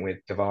him. We're linked with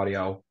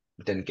Gavardio,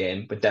 didn't get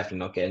him. We're definitely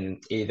not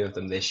getting either of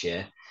them this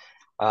year.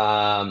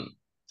 Um,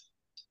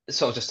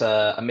 sort of just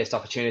a missed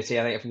opportunity.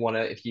 I think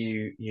if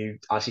you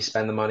actually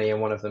spend the money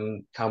and one of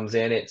them comes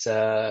in, it's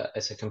a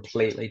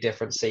completely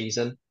different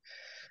season.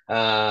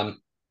 Um,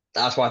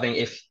 that's why I think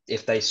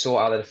if they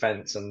sort out the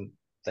defense and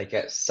they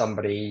get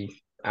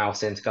somebody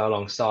else in to go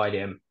alongside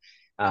him,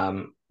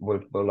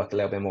 we'll look a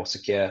little bit more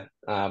secure.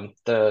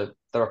 The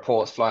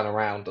reports flying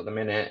around at the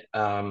minute.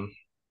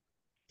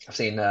 I've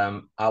seen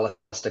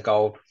Alistair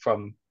Gold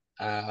from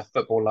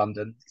Football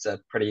London. He's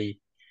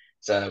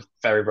a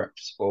very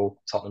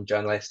reputable Tottenham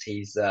journalist.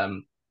 He's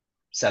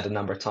said a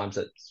number of times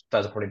that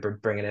Spurs are probably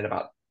bringing in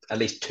about at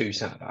least two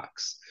centre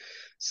backs.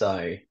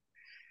 So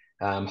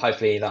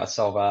hopefully that'll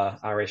solve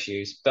our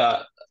issues.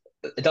 But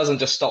it doesn't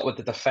just stop with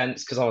the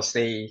defence because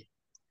obviously,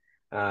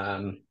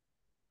 um,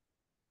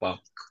 well,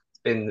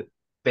 been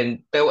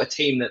been built a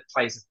team that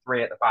plays a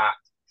three at the back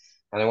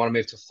and they want to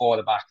move to four at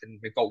the back, and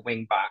we've got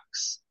wing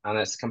backs, and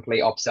it's a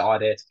complete opposite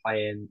idea to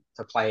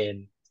play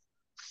in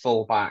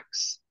full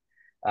backs.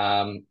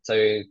 So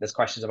there's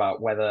questions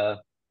about whether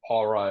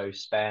Porro,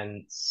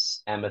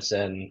 Spence,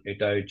 Emerson,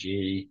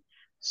 Udoji,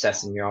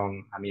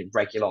 Sessegnon, I mean,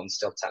 Reguilon's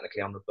still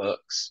technically on the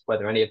books,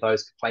 whether any of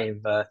those could play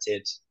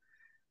inverted.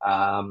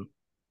 Um,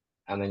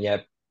 and then,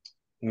 yeah,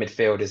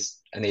 midfield is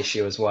an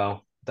issue as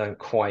well. Don't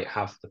quite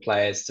have the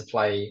players to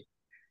play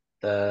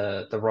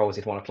the roles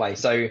he'd want to play.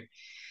 So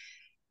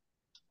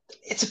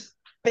it's a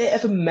bit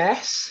of a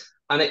mess,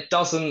 and it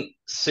doesn't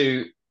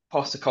suit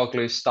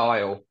Postecoglou's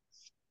style.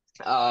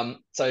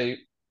 So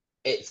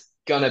it's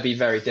gonna be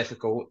very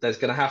difficult. There's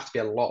gonna have to be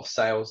a lot of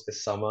sales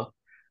this summer,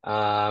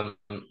 and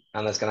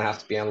there's gonna have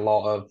to be a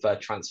lot of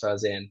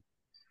transfers in.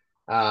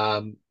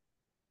 Um,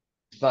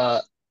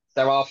 but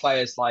there are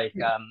players like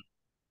Who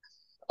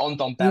would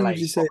Ondombele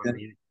you is say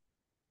then?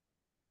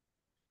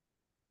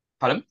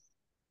 probably.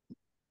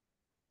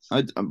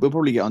 Pardon? We'll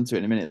probably get onto it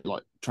in a minute,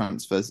 like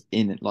transfers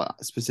in like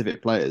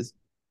specific players.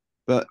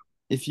 But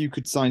if you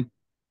could sign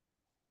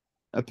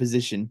a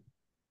position,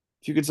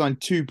 if you could sign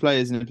two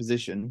players in a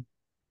position,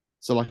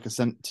 so like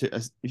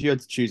if you had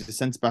to choose a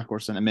centre back or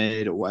a centre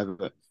mid or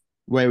whatever,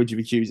 where would you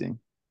be choosing?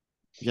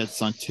 If you had to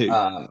sign two.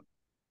 Um,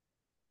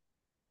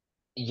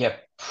 yeah,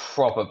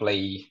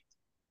 probably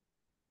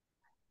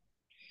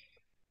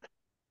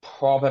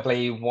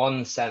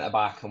one centre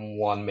back and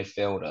one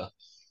midfielder. Yeah.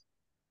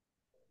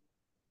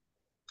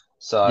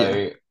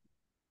 So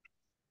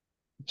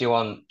do you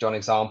want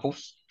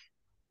examples?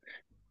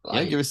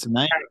 Yeah, give Like, us some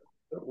names.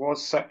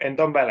 Was and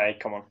Dombele,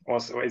 come on.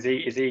 Is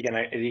he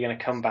gonna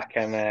come back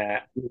and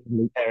tear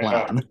it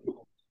up? Plan.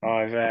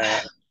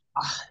 I've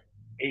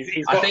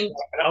he's I got think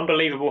an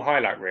unbelievable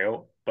highlight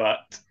reel,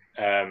 but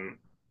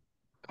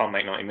can't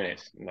make 90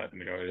 minutes like the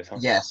majority of the time.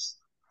 yes,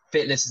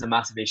 fitness is a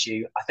massive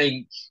issue. I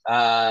think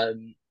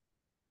um,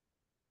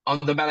 on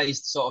the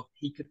Melee's sort of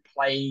he could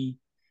play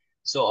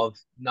sort of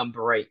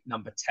number eight,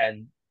 number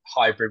 10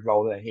 hybrid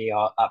role that he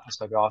at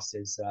Postecoglou asked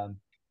his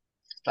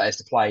players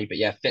to play. But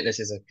yeah, fitness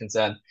is a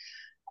concern.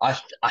 I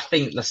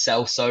think Lo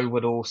Celso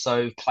would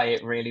also play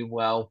it really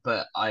well,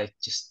 but I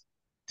just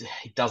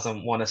he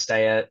doesn't want to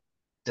stay.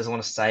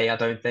 I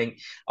don't think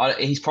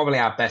he's probably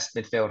our best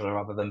midfielder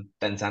other than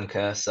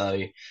Bentancur.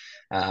 So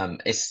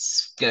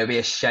it's going to be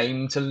a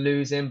shame to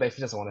lose him. But if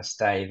he doesn't want to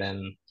stay,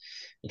 then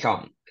you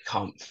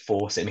can't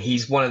force him.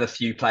 He's one of the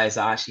few players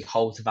that actually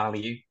holds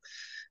value.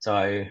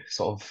 So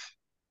sort of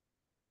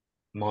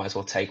might as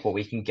well take what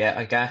we can get,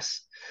 I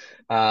guess.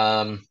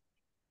 Um,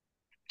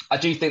 I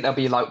do think there'll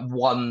be like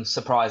one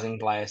surprising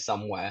player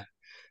somewhere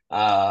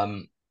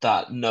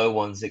that no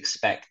one's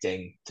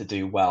expecting to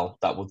do well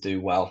that will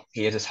do well.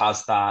 He just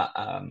has that.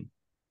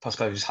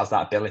 Postecoglou just has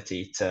that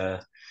ability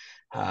to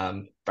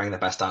bring the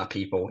best out of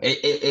people.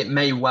 It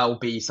may well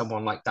be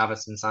someone like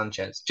Davinson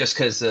Sanchez, just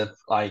because of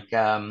like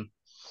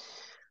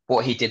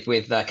what he did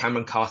with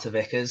Cameron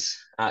Carter-Vickers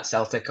at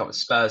Celtic.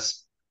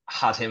 Spurs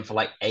had him for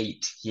like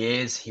 8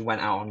 years. He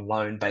went out on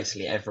loan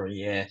basically every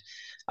year.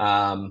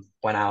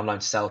 Went out on loan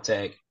to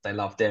Celtic. They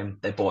loved him.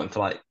 They bought him for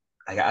like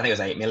I think it was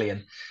 8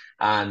 million,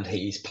 and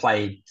he's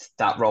played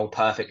that role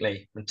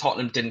perfectly. And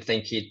Tottenham didn't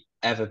think he'd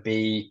ever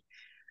be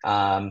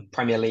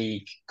Premier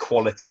League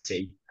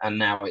quality, and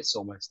now it's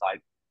almost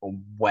like, well,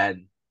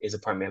 when is a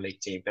Premier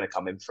League team going to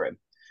come in for him?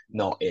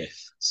 Not if.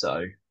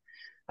 So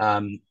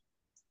um,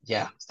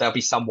 yeah, there'll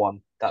be someone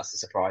that's a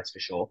surprise for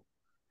sure.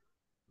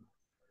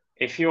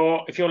 If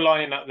you're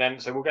lining up then,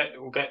 so we'll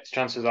get to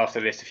transfers after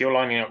this. If you're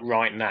lining up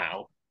right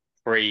now,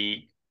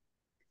 free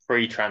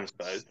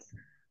transfers.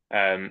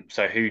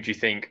 So who do you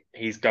think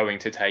he's going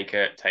to take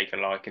a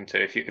liking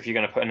to? If you're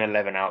going to put an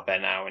 11 out there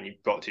now and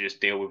you've got to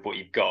just deal with what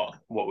you've got,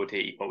 what would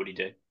he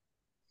do?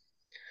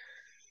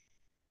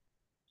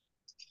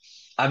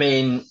 I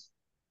mean,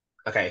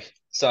 okay,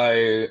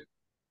 so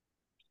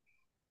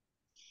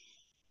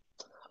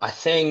I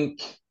think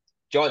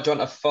do you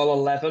want a full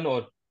 11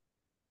 or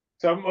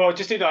So well,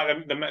 just do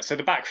like so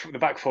the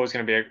back four is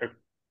going to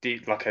be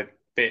like a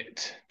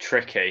bit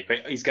tricky,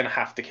 but he's going to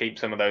have to keep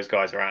some of those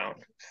guys around.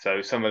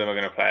 So some of them are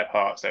going to play a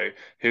part. So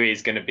who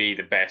is going to be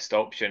the best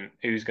option?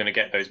 Who's going to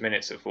get those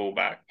minutes at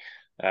fullback?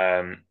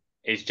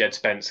 Is Jed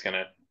Spence going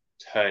to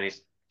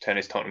turn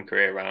his Tottenham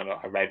career around.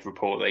 I read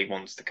report that he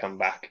wants to come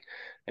back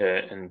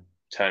and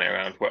turn it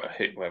around.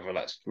 Whether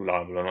that's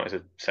reliable or not is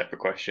a separate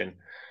question.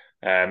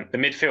 The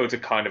midfields are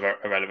kind of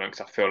irrelevant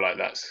because I feel like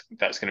that's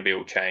going to be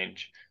all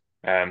change.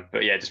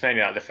 But yeah, just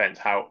mainly that defense.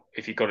 How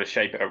if you've got to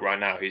shape it up right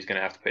now, who's going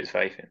to have to put his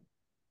faith in?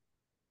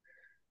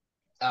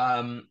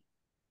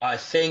 I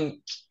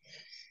think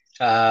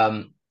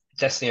um,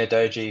 Destiny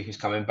Odoji, who's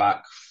coming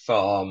back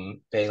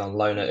from being on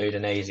loan at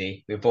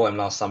Udinese, we bought him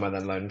last summer,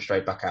 then loaned him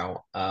straight back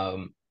out.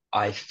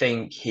 I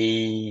think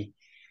is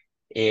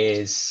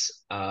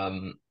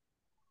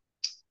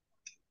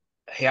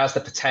he has the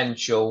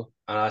potential,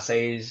 and I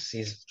say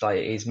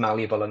he's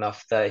malleable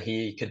enough that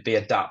he could be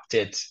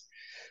adapted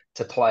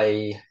to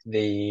play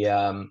the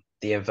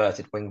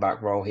inverted wing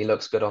back role. He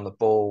looks good on the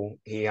ball.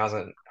 He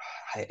hasn't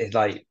it's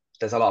like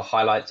there's a lot of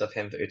highlights of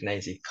him for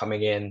Udinese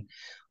coming in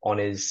on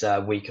his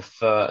weaker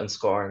foot and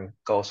scoring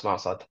goals from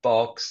outside the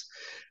box.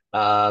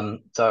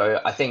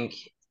 So I think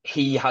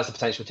he has the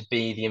potential to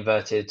be the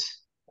inverted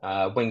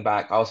wing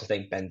back. I also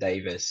think Ben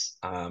Davies.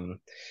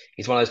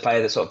 He's one of those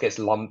players that sort of gets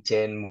lumped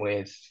in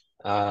with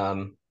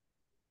the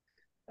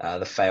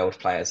failed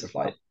players of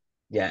like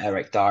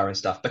Eric Dyer and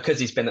stuff because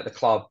he's been at the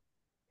club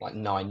like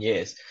 9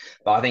 years.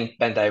 But I think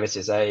Ben Davies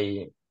is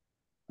a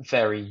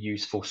very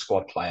useful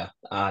squad player,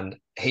 and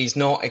he's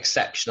not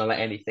exceptional at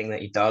anything that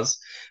he does,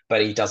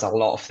 but he does a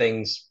lot of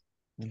things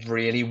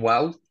really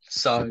well.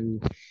 So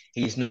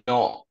he's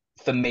not,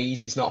 for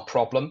me, he's not a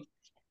problem.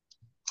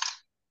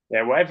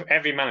 Yeah, well,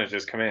 every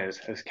manager's come in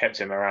has kept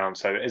him around.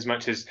 So as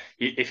much as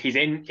if he's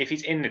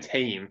in the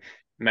team,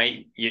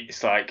 mate,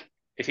 it's like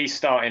if he's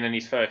starting and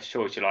he's first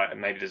choice, you're like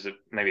maybe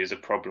there's a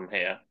problem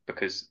here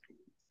because.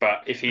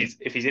 But if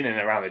he's in and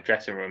around the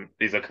dressing room,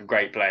 he's like a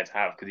great player to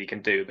have because he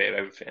can do a bit of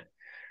everything.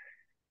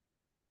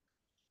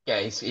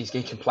 Yeah,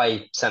 he can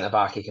play centre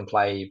back. He can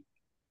play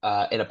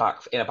in a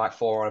back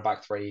four or a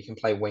back three. He can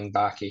play wing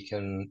back. He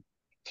can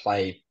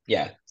play.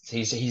 Yeah,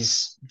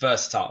 he's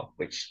versatile,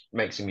 which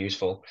makes him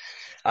useful.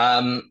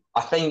 I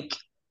think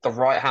the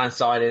right hand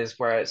side is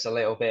where it's a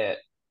little bit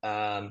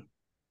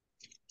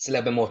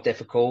more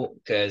difficult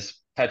because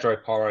Pedro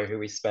Porro, who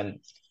we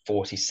spent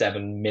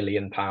 47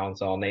 million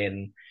pounds on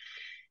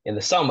in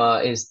the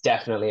summer, is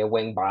definitely a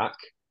wing back.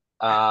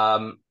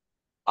 Um,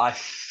 I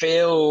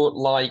feel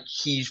like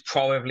he's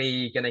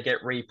probably going to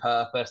get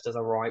repurposed as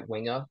a right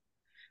winger,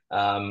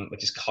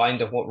 which is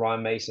kind of what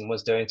Ryan Mason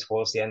was doing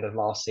towards the end of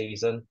last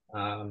season.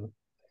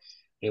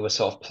 He was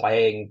sort of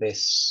playing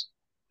this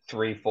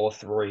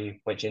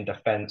 3-4-3, which in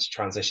defence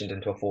transitioned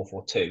into a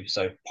 4-4-2.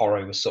 So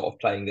Porro was sort of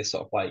playing this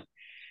sort of like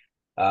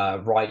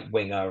right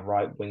winger,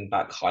 right wing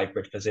back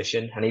hybrid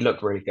position, and he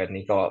looked really good, and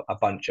he got a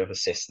bunch of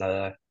assists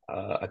and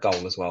a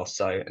goal as well.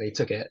 So and he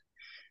took it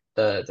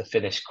the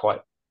finish quite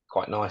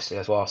nicely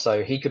as well.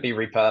 So he could be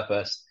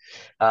repurposed.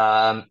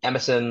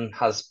 Emerson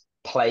has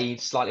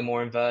played slightly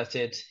more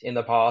inverted in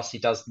the past. He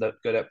does look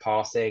good at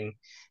passing.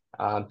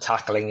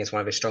 Tackling is one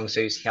of his strong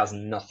suits. He has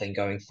nothing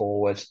going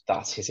forward.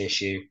 That's his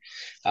issue.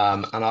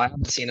 And I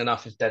haven't seen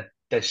enough of Dead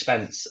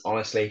Spence,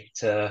 honestly,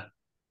 to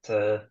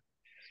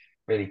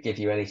really give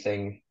you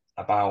anything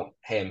about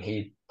him.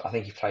 I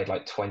think he played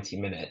like 20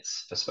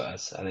 minutes for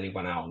Spurs, and then he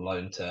went out on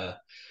loan to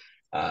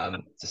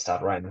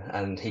start Rennes,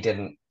 and he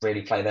didn't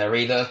really play there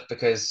either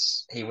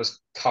because he was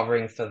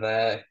covering for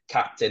their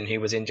captain who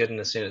was injured, and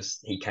as soon as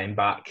he came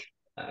back,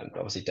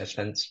 obviously Dead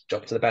Spence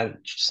dropped to the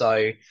bench.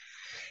 So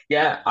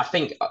yeah, I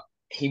think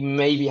he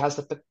maybe has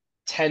the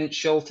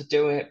potential to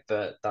do it,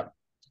 but that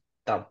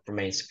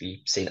remains to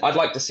be seen. I'd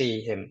like to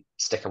see him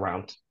stick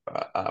around,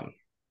 but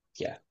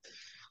yeah.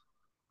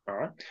 All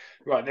right,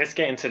 right. Let's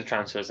get into the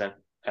transfers then.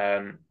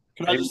 Can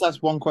I just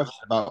ask one question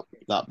about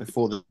that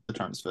before the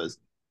transfers?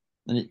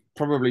 And it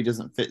probably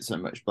doesn't fit so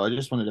much, but I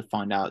just wanted to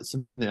find out. It's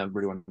something I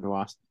really wanted to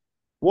ask.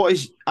 What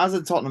is, as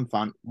a Tottenham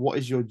fan, what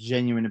is your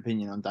genuine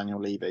opinion on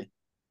Daniel Levy?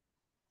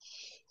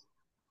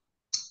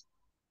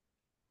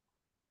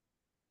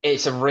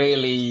 It's a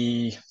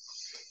really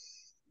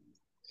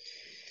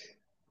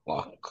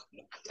well,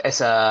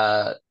 it's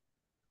a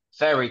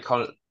very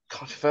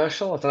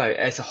controversial. I don't know.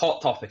 It's a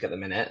hot topic at the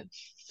minute,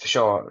 for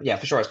sure. Yeah,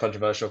 for sure, it's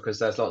controversial because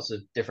there's lots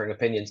of differing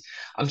opinions.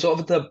 I'm sort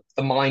of the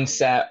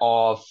mindset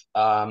of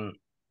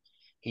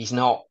he's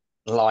not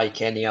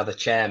like any other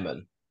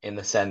chairman in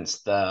the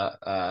sense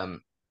that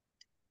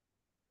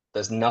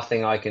there's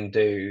nothing I can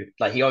do.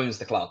 Like he owns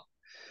the club,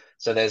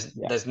 so Yeah.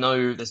 there's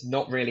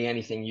not really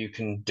anything you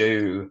can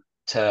do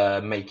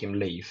to make him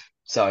leave.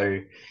 So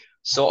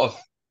sort of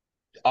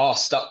are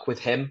stuck with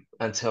him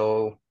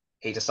until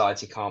he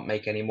decides he can't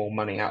make any more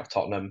money out of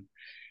Tottenham,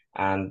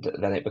 and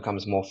then it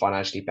becomes more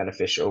financially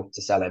beneficial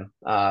to sell him.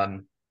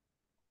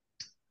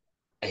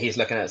 He's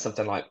looking at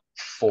something like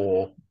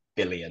 4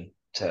 billion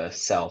to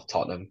sell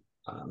Tottenham.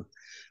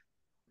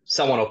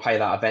 Someone will pay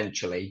that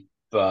eventually,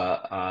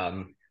 but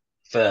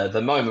for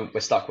the moment,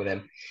 we're stuck with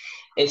him.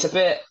 It's a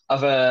bit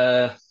of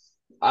a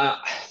uh,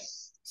 I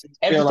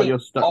feel like everything you're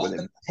stuck off with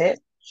the him. pitch.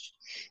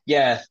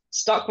 Yeah,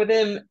 stuck with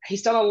him.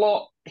 He's done a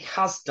lot. He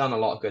has done a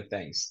lot of good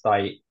things.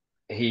 Like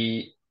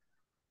he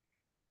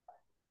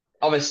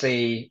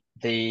obviously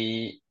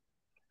the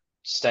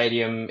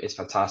stadium is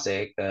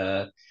fantastic.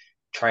 The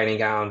training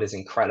ground is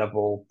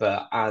incredible,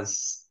 but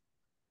as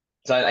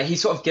so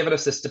he's sort of given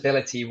us the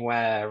stability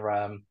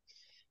where,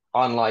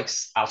 unlike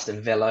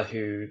Aston Villa,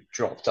 who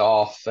dropped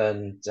off,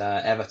 and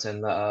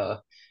Everton that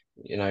are,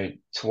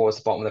 towards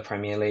the bottom of the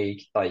Premier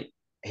League, like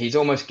he's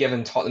almost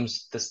given Tottenham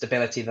the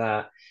stability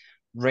that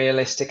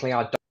realistically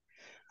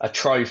a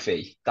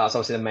trophy. That's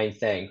obviously the main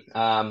thing.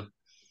 And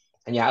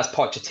yeah, as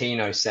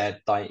Pochettino said,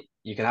 like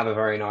you can have a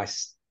very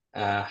nice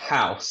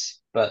house,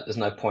 but there's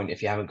no point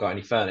if you haven't got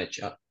any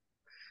furniture.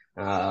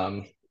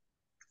 Um,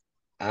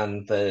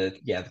 and the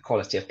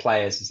quality of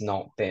players has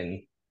not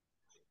been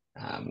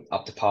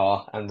up to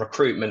par, and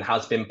recruitment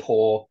has been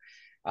poor.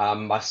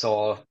 I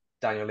saw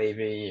Daniel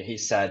Levy. He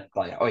said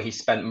like, oh, he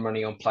spent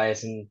money on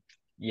players, and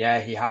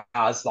yeah, he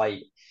has. Like,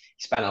 he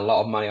spent a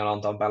lot of money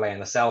on Ndombele and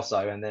Lo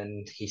Celso, and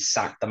then he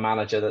sacked the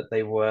manager that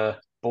they were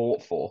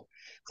bought for.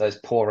 So it's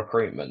poor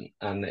recruitment,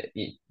 and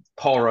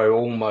Porro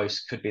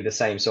almost could be the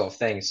same sort of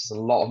thing. It's just a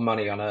lot of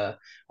money on a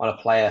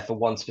player for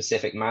one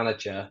specific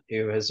manager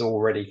who has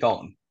already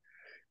gone.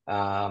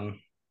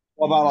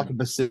 What about like a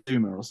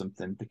Basuma or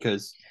something?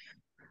 Because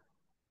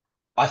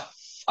I I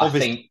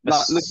obviously, think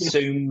like looking at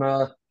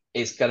Basuma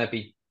is going to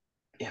be,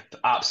 yeah,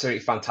 absolutely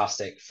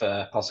fantastic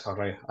for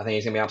Postecoglou. I think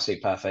he's going to be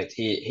absolutely perfect.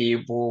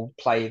 He will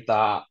play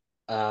that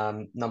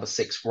number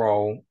six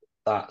role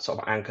that sort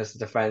of anchors the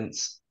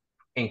defense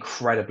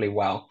incredibly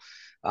well.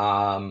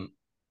 Um,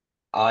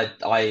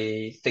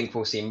 I think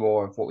we'll see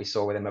more of what we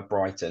saw with him at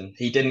Brighton.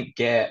 He didn't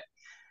get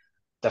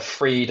the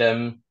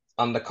freedom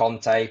under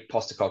Conte.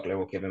 Postecoglou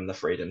will give him the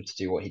freedom to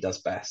do what he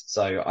does best.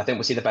 So I think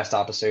we'll see the best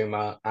out of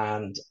Basuma.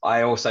 And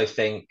I also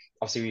think,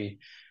 obviously,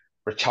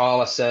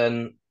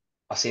 Richarlison,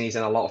 I've seen he's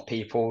in a lot of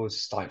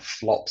people's like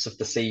flops of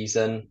the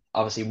season.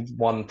 Obviously,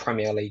 one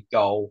Premier League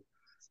goal.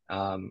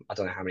 I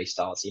don't know how many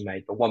starts he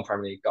made, but one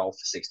Premier League goal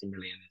for 60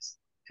 million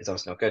is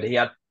obviously not good. I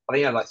think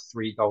he had like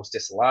 3 goals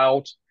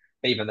disallowed,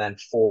 even then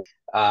four.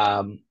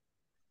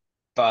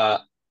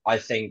 But I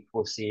think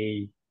we'll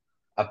see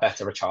a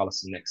better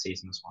Richarlison next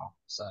season as well.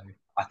 So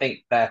I think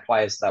they're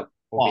players that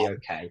will be why,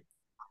 okay.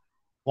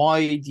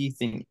 why do you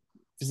think?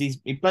 Because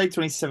he played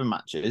 27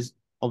 matches.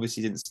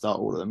 Obviously, didn't start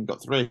all of them.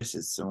 Got 3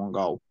 assists and 1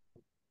 goal.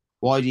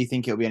 Why do you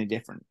think it'll be any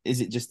different?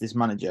 Is it just this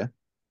manager?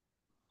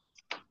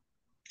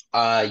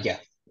 Yeah,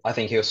 I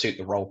think he'll suit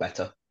the role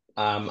better.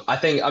 I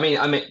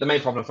mean, the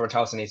main problem for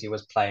Richarlison is he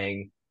was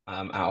playing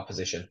out of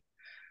position.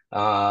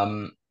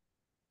 Um,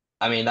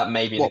 I mean, that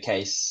may be the What?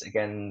 case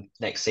again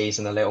next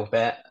season a little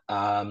bit.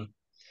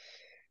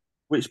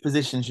 Which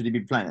position should he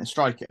be playing? A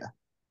striker?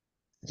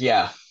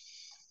 Yeah,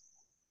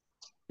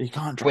 He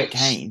can't drop which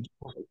Kane.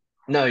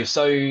 no.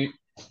 So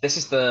this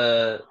is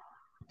the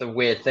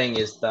weird thing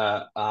is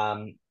that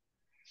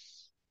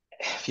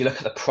if you look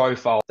at the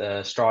profile of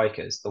the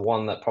strikers, the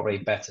one that probably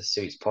better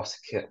suits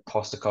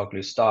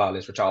Postecoglou's style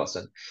is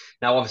Richarlison.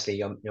 Now, obviously,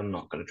 you're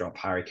not going to drop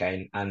Harry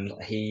Kane, and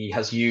he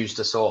has used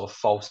a sort of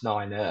false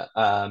nine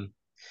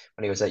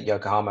when he was at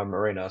Yokohama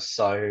Marinos.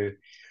 So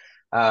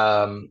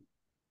um,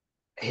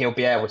 he'll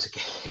be able to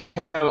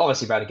he'll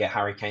obviously be able to get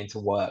Harry Kane to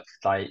work.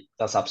 Like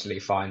that's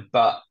absolutely fine.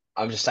 But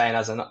I'm just saying,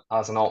 as an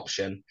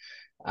option,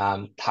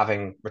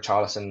 having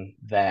Richarlison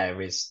there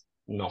is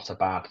not a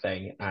bad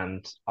thing,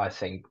 and I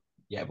think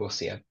yeah,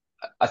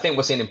 I think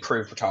we'll see an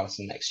improved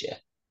Richarlison next year.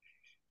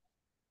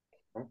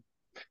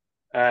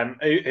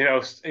 Who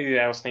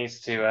else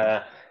needs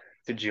to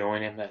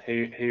join in there?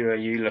 Who are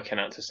you looking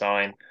at to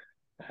sign?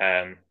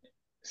 Um,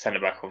 Centre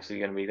back obviously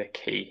going to be the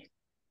key.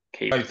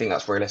 I don't think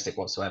that's realistic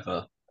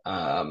whatsoever.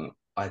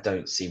 I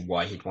don't see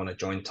why he'd want to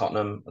join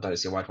Tottenham. I don't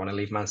see why he'd want to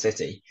leave Man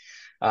City.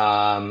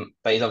 But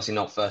he's obviously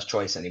not first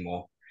choice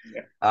anymore.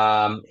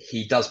 Yeah.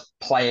 He does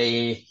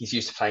play, he's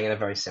used to playing in a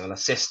very similar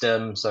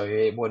system, so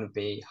it wouldn't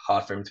be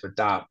hard for him to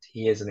adapt.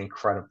 He is an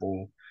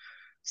incredible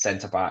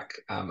centre back,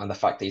 and the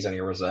fact that he's only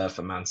a reserve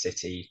for Man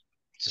City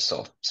just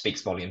sort of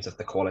speaks volumes of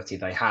the quality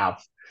they have.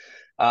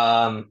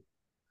 Um,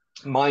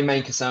 my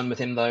main concern with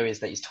him, though, is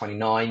that he's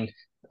 29.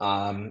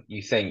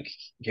 You think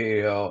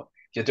you're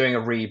doing a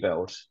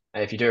rebuild,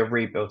 and if you do a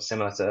rebuild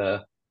similar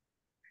to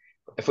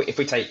if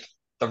we take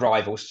the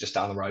rivals just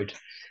down the road,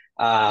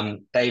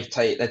 they've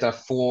done a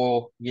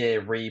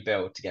 4-year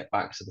rebuild to get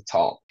back to the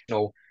top.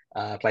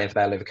 Playing for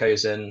Bayer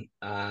Leverkusen,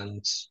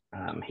 and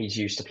he's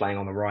used to playing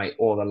on the right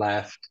or the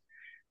left.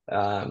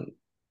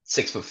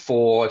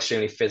 6'4",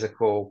 extremely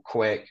physical,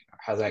 quick,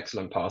 has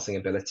excellent passing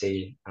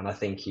ability, and I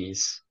think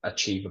he's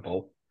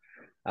achievable.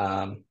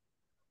 Um,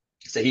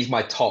 so he's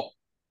my top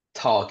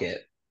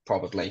target,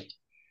 probably.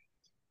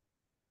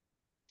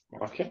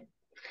 Okay.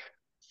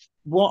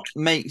 What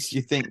makes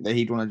you think that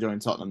he'd want to join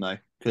Tottenham though?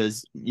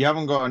 Because you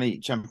haven't got any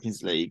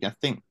Champions League. I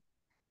think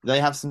they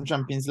have some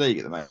Champions League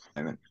at the moment.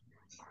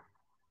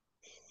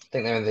 I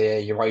think they're in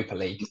the Europa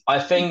League. I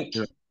think,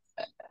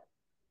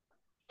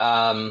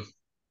 um,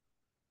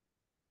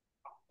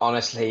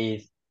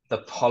 honestly, the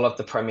pull of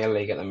the Premier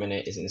League at the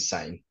minute is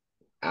insane,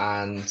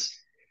 and And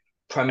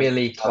Premier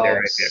League Saudi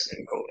Arabia clubs.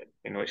 can call it,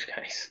 in which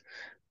case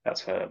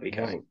that's where they'll be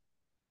going.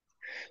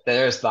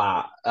 there's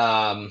that.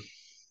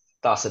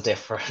 That's a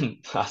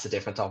different that's a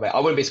different topic. I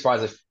wouldn't be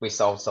surprised if we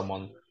sold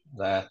someone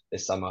there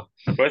this summer.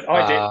 But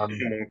I did. Um,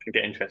 Someone can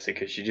get interested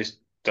because you just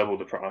double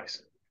the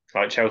price.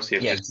 Like Chelsea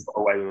have yeah, just got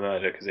away with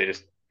murder because they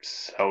just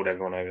sold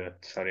everyone over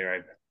to Saudi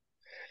Arabia.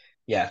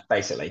 yeah,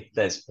 basically,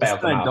 there's There's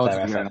bailed them something out of dodgy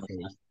their going FA on.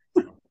 fee.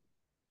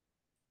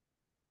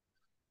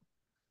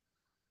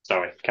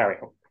 Sorry, carry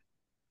on.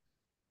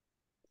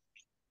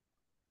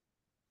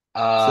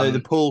 So the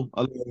Um, pull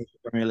along the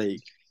Premier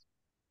League.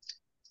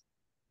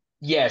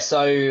 yeah,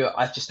 so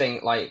I just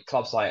think like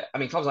clubs like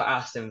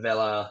Aston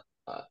Villa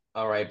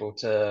are able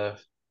to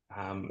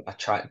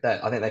attract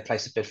that. I think they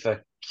placed a bid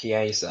for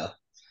Chiesa,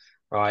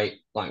 right?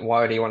 Like,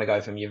 why would he want to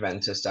go from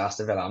Juventus to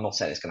Aston Villa? I'm not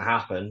saying it's going to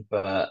happen,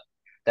 but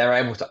they're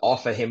able to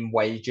offer him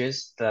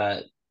wages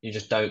that you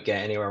just don't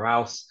get anywhere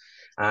else.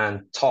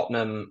 And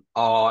Tottenham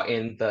are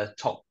in the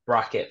top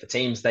bracket for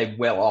teams. They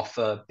will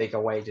offer bigger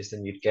wages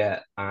than you'd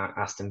get at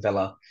Aston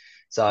Villa.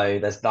 So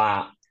there's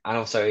that. And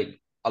also,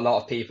 a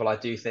lot of people, I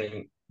do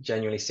think,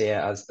 genuinely see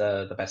it as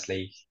the best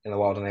league in the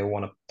world and they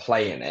want to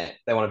play in it.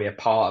 They want to be a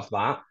part of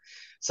that.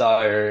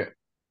 So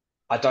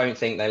I don't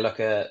think they look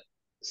at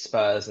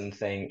Spurs and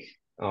think,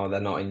 oh, they're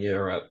not in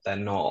Europe.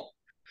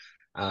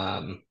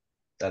 Um,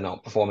 they're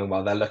not performing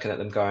well. They're looking at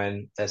them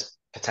going, there's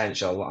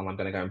potential, and I'm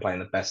going to go and play in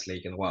the best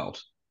league in the world.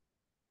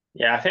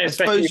 Yeah, I think I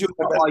especially suppose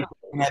you're like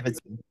an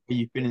Everton, where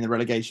you've been in the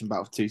relegation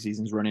battle for 2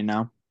 seasons running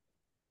now.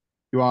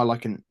 You are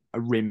like a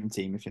rim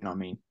team, if you know what I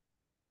mean.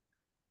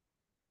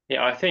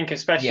 yeah, I think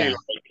especially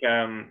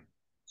Yeah,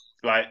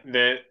 like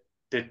the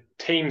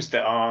teams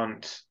that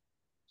aren't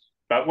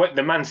like what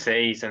the Man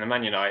Cities and the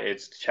Man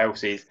Uniteds, the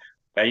Chelseas,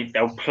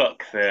 they'll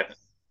pluck the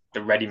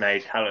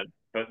ready-made talent,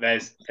 but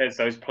there's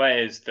those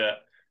players that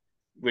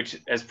which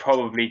has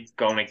probably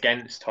gone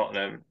against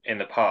Tottenham in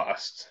the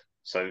past.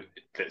 So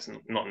it's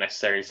not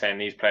necessarily saying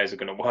these players are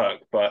going to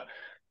work, but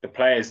the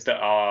players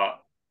that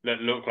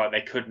look like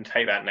they couldn't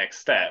take that next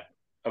step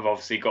have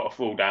obviously got to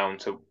fall down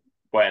to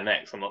where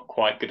next. I'm not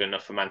quite good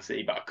enough for Man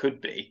City, but I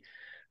could be.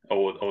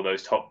 Or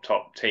those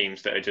top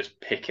teams that are just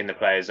picking the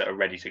players that are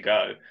ready to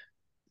go.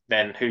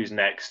 Then who's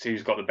next?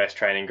 Who's got the best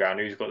training ground?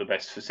 Who's got the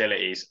best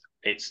facilities?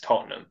 It's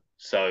Tottenham.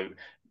 So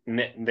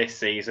this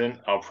season,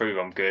 I'll prove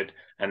I'm good,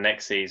 and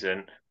next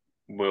season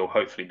will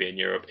hopefully be in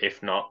Europe.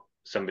 If not,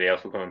 somebody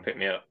else will come and pick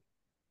me up,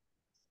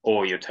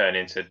 or you'll turn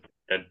into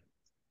a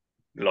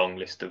long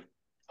list of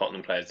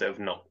Tottenham players that have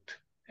not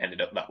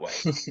ended up that way.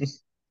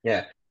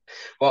 yeah.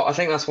 Well, I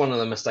think that's one of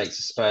the mistakes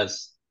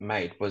Spurs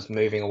made was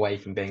moving away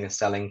from being a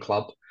selling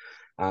club.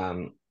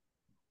 Um,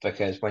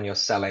 because when you're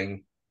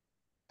selling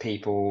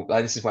people,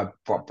 like this is where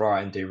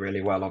Brighton do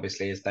really well,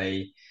 obviously, is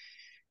they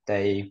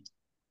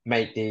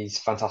make these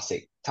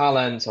fantastic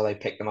talents or they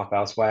pick them up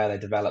elsewhere, they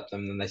develop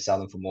them, and they sell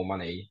them for more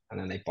money, and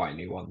then they buy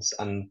new ones.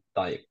 And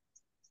like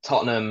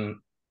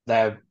Tottenham,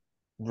 their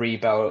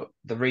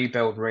the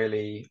rebuild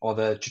really, or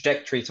the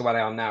trajectory to where they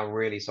are now,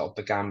 really sort of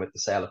began with the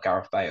sale of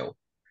Gareth Bale.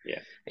 Yeah,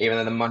 Even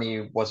though the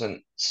money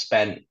wasn't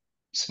spent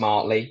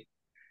smartly,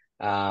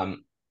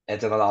 um, it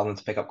did allow them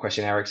to pick up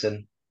Christian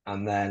Eriksen,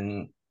 and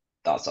then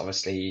that's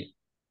obviously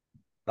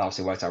that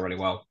obviously worked out really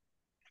well.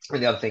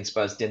 And the other thing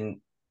Spurs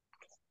didn't,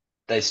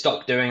 they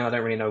stopped doing, I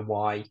don't really know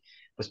why,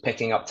 was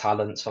picking up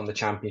talents from the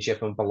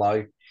Championship and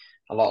below.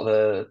 A lot of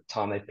the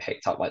time they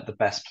picked up like the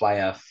best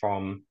player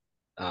from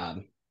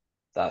um,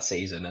 that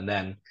season, and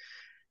then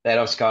they'd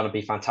obviously going to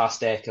be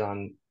fantastic.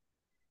 And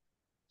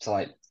so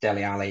like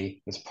Dele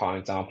Alli is a prime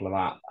example of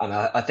that. And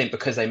I think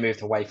because they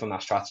moved away from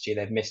that strategy,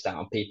 they've missed out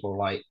on people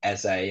like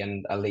Eze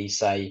and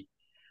Elise,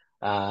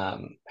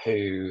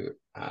 who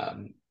are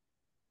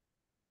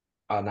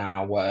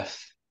now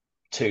worth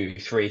 2,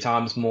 3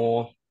 times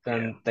more yeah,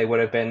 than they would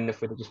have been if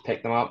we'd have just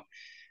picked them up.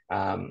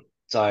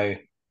 So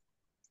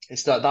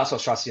it's that sort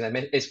of strategy they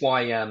miss. It's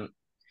why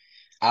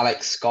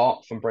Alex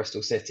Scott from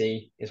Bristol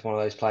City is one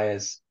of those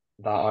players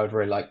that I would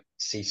really like to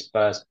see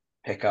Spurs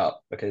pick up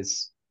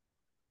because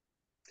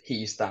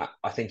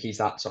I think he's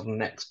that sort of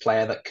next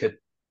player that could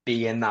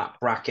be in that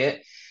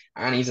bracket.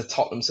 And he's a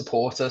Tottenham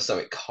supporter, so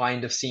it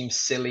kind of seems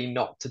silly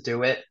not to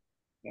do it.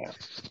 yeah.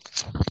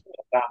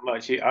 That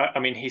much. I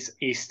mean,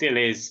 he still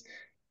is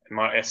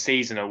a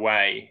season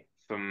away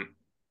from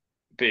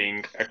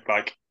being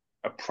like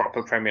a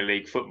proper Premier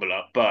League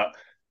footballer. But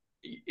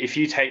if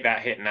you take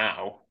that hit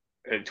now,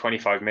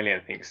 25 million,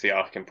 I think is the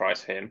asking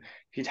price for him.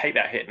 If you take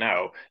that hit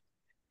now,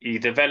 you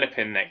develop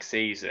him next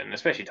season,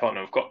 especially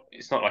Tottenham have got,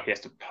 it's not like he has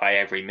to play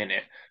every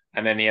minute.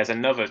 And then he has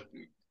another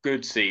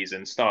good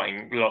season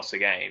starting lots of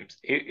games.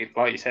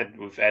 Like you said,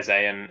 with Eze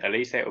and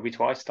Elise, it will be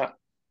twice that.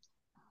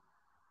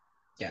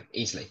 Yeah,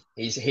 easily.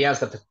 He has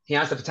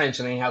the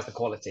potential and he has the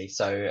quality.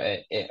 So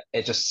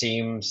it just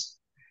seemed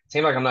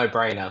like a no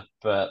brainer.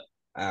 But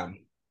um,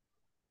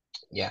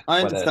 yeah,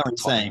 I whether understand what you're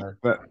Tottenham saying, are,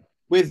 but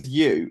with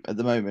you at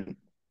the moment,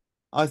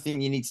 I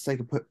think you need to take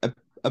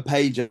a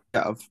page out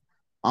of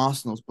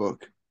Arsenal's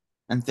book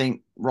and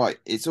think, right,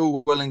 it's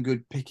all well and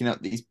good picking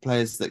up these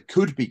players that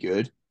could be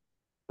good,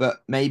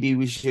 but maybe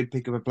we should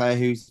pick up a player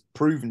who's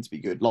proven to be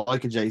good,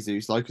 like a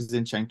Jesus, like a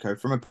Zinchenko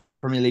from a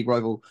Premier League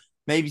rival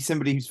maybe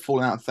somebody who's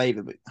fallen out of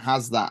favour but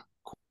has that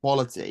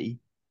quality,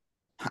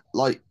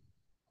 like,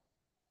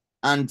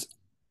 and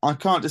I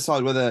can't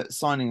decide whether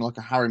signing like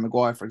a Harry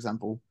Maguire, for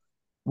example,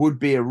 would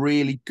be a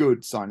really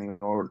good signing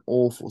or an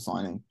awful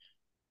signing.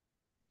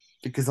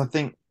 Because I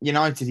think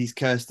United, he's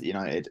cursed at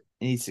United.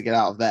 He needs to get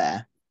out of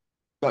there.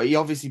 But he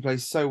obviously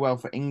plays so well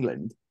for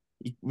England.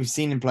 We've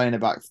seen him play in a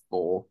back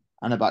four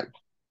and a back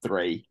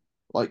three.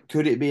 Like,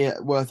 could it be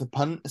worth a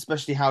punt?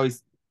 Especially how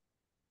he's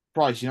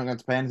priced. You're not going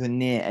to pay anything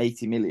near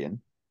 80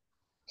 million.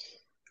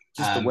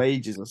 Just the Um,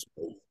 wages, I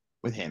suppose,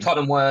 with him.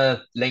 Tottenham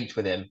were linked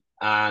with him,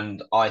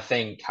 and I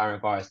think Harry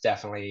Maguire is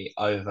definitely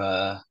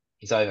over.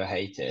 He's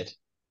overhated,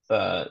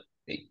 but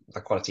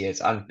the quality is.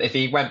 And if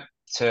he went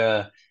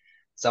to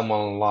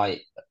someone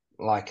like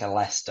a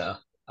Leicester,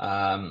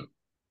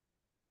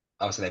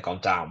 obviously they've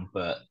gone down,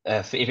 but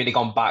if it had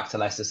gone back to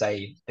Leicester,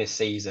 say this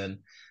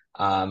season,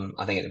 I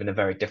think it'd have been a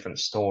very different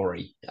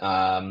story.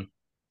 I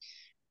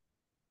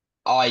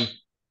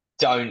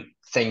don't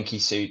think he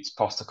suits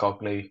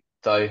Postecoglou,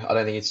 though. I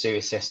don't think he'd suit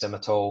his system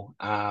at all.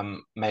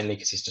 Mainly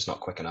because he's just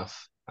not quick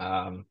enough.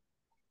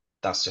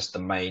 That's just the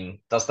main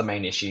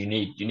issue. You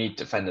need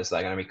defenders that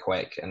are going to be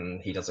quick,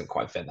 and he doesn't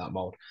quite fit that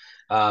mold.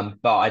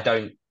 But I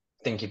don't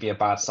think he'd be a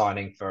bad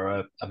signing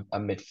for a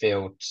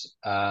midfield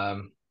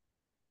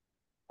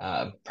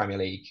Premier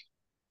League,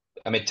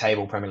 a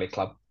mid-table Premier League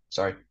club.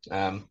 Sorry.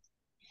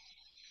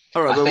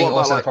 All right, I but what think about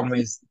also the like? problem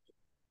is,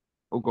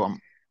 Oh, go on.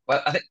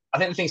 well, I think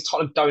the things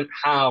Tottenham don't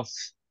have,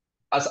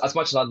 as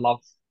much as I'd love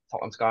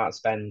Tottenham to go out and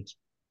spend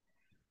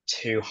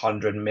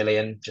 200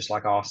 million, just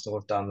like Arsenal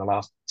have done the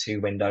last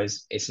two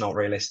windows. It's not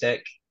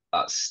realistic.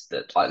 That's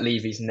that. Like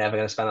Levy's never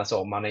going to spend that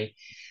sort of money.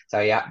 So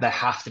yeah, there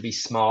have to be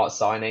smart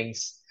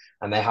signings,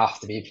 and they have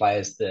to be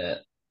players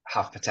that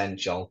have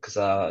potential. Because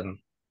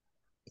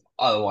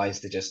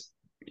otherwise, they just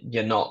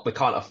you're not. We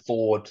can't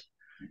afford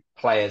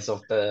players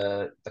of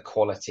the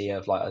quality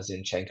of like a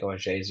Zinchenko or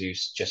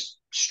Jesus just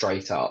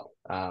straight up.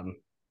 All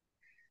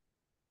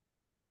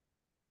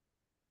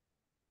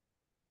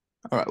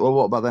right. Well,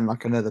 what about then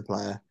like another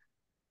player,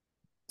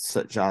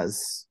 such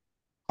as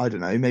I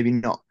don't know, maybe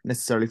not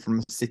necessarily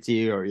from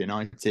City or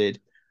United,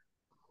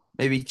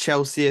 maybe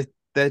Chelsea.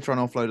 They're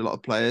trying to offload a lot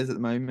of players at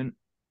the moment.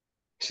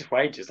 Just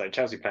wages, like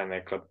Chelsea paying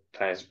their club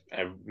players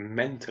a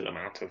mental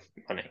amount of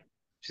money.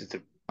 Just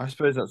a, I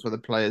suppose that's where the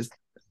players'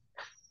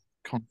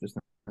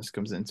 consciousness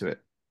comes into it.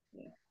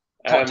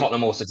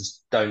 Tottenham also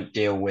just don't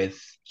deal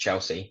with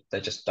Chelsea.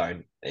 They just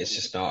don't. It's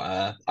just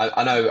not.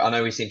 I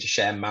know we seem to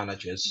share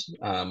managers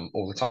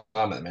all the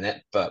time at the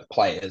minute, but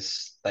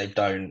players they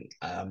don't.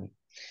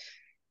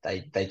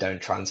 They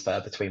don't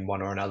transfer between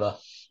one or another.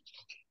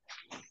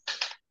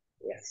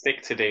 yeah,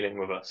 stick to dealing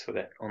with us with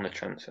it on the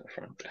transfer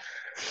front.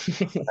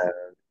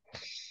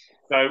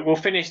 So we'll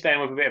finish then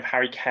with a bit of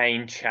Harry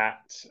Kane chat.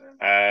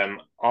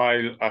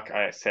 Like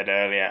I said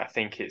earlier, I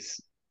think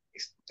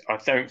I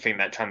don't think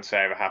that transfer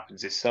ever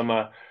happens this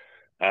summer.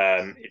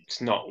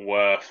 It's not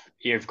worth.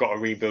 You've got a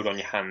rebuild on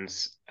your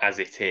hands as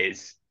it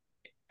is.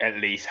 At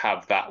least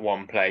have that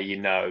one player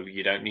you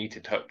don't need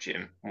to touch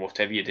him.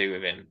 Whatever you do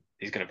with him,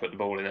 he's going to put the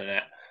ball in the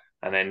net.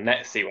 And then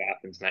let's see what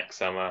happens next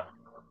summer.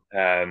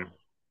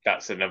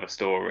 That's another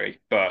story.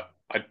 But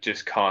I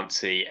just can't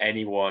see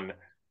anyone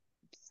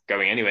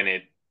going anywhere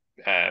near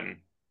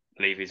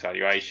Levy's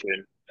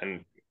valuation,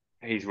 and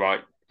he's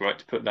right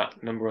to put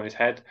that number on his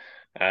head.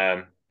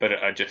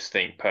 But I just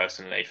think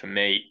personally, for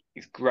me,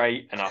 he's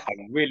great, and I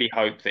really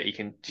hope that he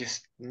can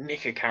just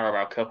nick a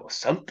Carabao Cup or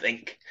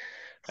something.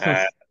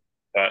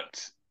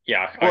 But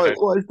yeah, I don't.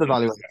 What is the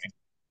valuation?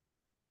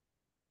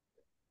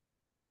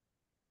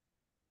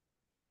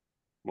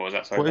 What was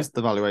that? Sorry, What Ben? is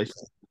the valuation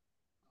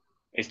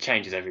It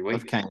changes every of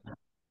week. Kane?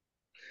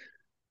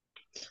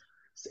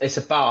 It's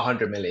about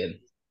 100 million.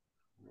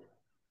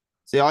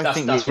 See, I That's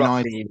think that's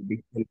United roughly. would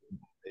be able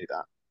to do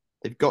that.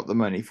 They've got the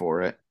money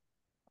for it.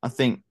 I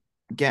think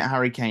get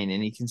Harry Kane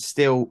in. He can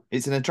still.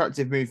 It's an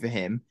attractive move for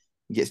him.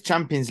 He gets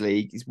Champions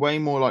League. He's way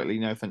more likely,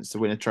 no offense, to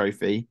win a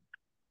trophy.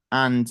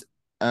 And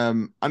I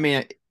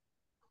mean,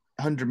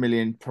 100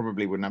 million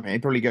probably wouldn't happen.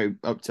 He'd probably go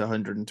up to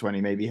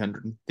 120, maybe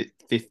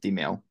 150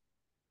 mil.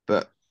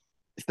 But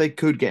if they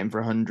could get him for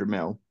 100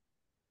 mil,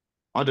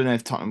 I don't know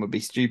if Tottenham would be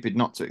stupid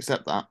not to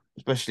accept that,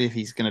 especially if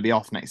he's going to be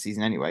off next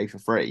season anyway for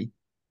free.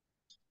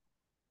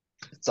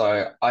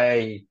 So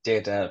I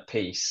did a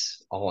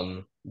piece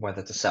on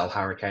whether to sell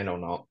Harry Kane or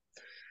not,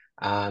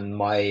 and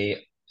my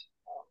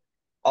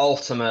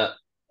ultimate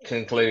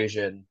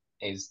conclusion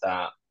is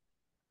that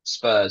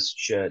Spurs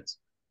should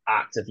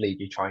actively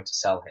be trying to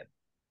sell him.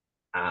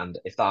 And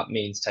if that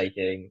means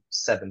taking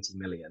 70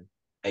 million,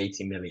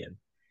 80 million,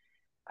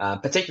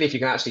 particularly if you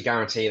can actually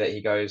guarantee that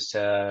he goes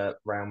to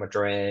Real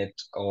Madrid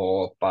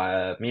or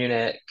Bayern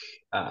Munich,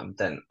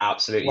 then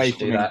absolutely you Away should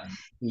from do that. England.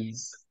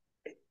 He's,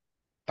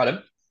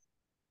 pardon?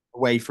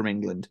 Away from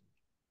England.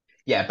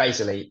 Yeah,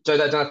 basically, so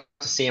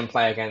to see him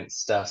play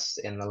against us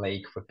in the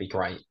league would be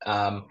great.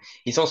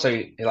 He's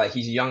also like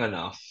he's young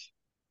enough.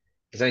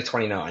 He's only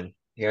 29.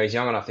 You know, he's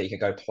young enough that he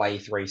could go play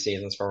 3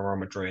 seasons for Real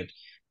Madrid,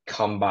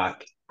 come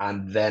back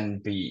and then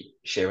beat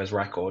Shearer's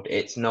record.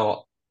 It's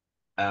not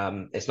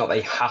that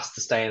he has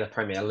to stay in the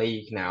Premier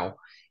League now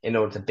in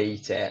order to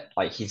beat it.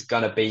 Like, he's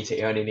gonna beat it.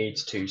 He only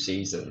needs 2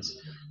 seasons.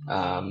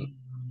 Um,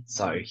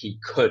 so he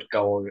could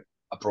go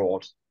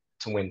abroad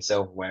to win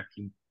silverware if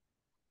he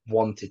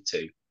wanted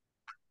to.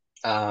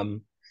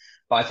 Um,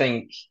 but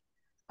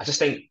I just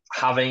think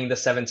having the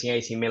 70,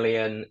 80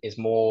 million is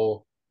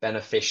more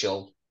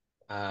beneficial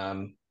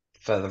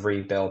for the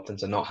rebuild than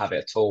to not have it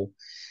at all.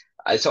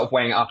 It's sort of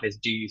weighing it up is,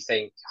 do you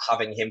think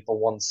having him for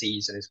 1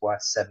 season is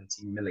worth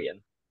 70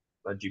 million?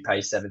 Or do you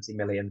pay 70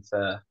 million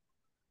for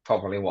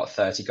probably what,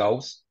 30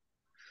 goals?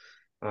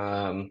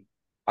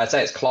 I'd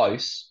say it's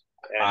close.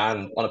 Yeah,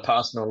 And on a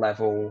personal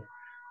level,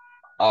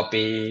 I'll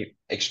be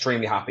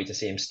extremely happy to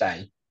see him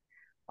stay.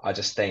 I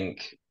just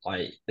think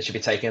like they should be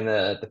taking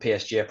the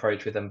PSG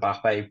approach with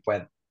Mbappe,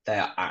 where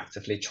they're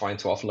actively trying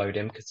to offload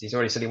him because he's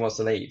already said he wants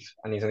to leave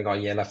and he's only got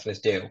a year left on his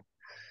deal.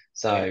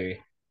 yeah, So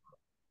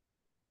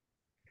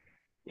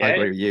I yeah.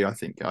 agree with you. I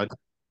think I'd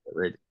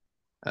really.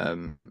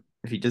 Um,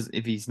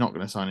 if he's not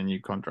going to sign a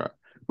new contract,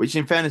 which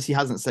in fairness he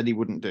hasn't said he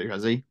wouldn't do,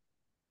 has he?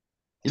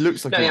 He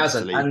looks like no, he he wants to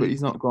hasn't. leave, but And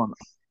he's not gone.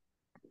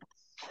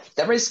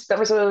 there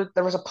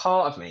is a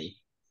part of me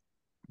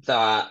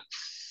that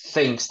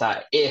thinks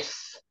that if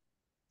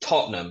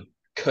Tottenham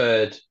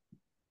could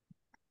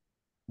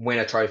win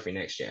a trophy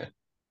next year,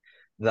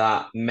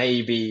 that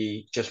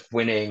maybe just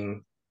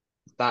winning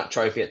that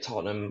trophy at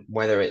Tottenham,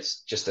 whether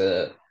it's just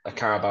a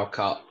Carabao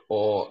Cup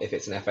or if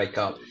it's an FA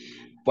Cup,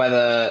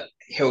 whether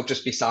he'll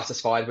just be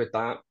satisfied with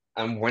that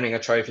and winning a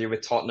trophy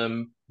with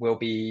Tottenham will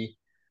be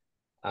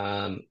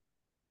um,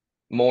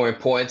 more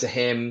important to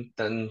him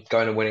than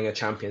going and winning a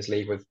Champions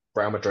League with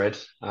Real Madrid.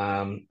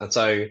 And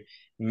so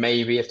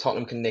maybe if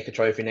Tottenham can nick a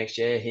trophy next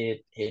year,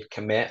 he'd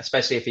commit,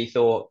 especially if he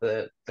thought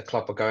that the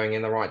club were going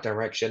in the right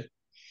direction.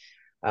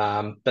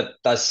 But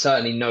there's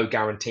certainly no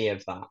guarantee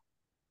of that.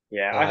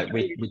 Yeah, I Like think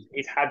we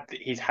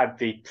he's had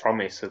the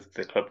promise of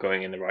the club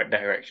going in the right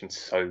direction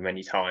so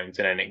many times,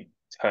 and then it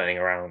turning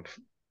around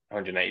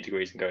 180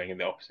 degrees and going in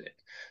the opposite.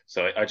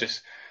 So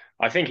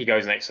I think he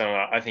goes next summer.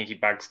 I think he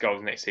bags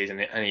goals next season,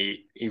 and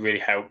he really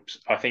helps.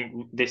 I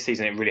think this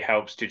season it really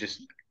helps to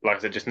just, like I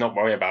said, just not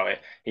worry about it.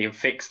 He can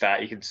fix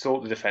that. He can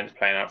sort the defense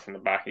playing out from the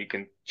back. He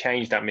can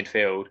change that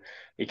midfield.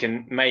 He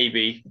can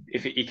maybe,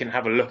 if he can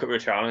have a look at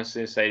Richarlison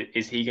and say,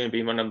 is he going to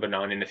be my number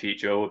 9 in the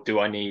future, or do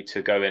I need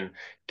to go and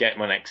get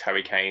my next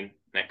Harry Kane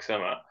next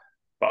summer?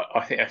 But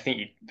I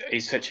think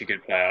he's such a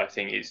good player. I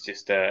think it's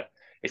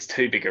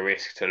too big a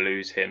risk to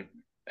lose him.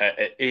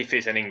 If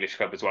it's an English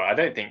club as well, I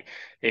don't think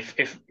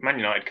if Man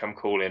United come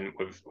calling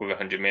with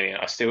 100 million,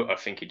 I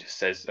think he just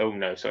says, oh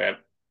no, sorry,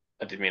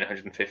 I did mean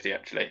 150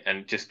 actually,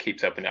 and just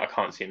keeps up in it. I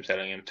can't see him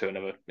selling him to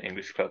another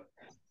English club.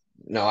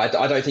 No, I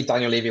don't think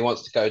Daniel Levy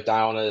wants to go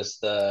down as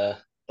the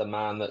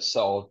man that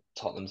sold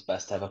Tottenham's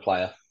best ever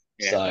player.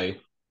 Yeah, So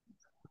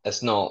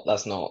that's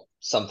not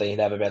something he'd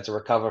ever be able to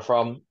recover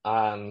from.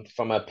 And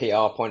from a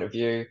PR point of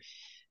view,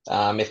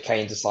 if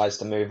Kane decides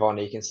to move on,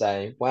 he can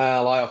say,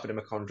 "Well, I offered him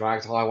a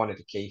contract. I wanted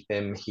to keep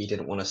him. He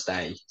didn't want to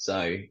stay."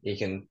 So he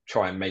can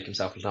try and make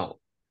himself not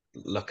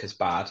look as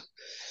bad.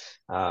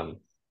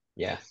 Um,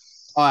 yeah.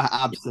 I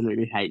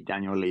absolutely hate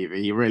Daniel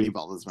Levy. He really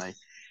bothers me.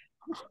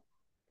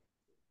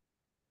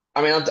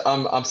 I mean,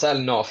 I'm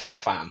certainly not a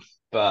fan,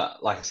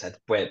 but like I said,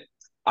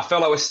 I feel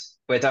like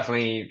we're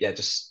definitely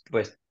just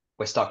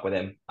we're stuck with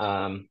him.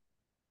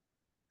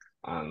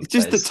 It's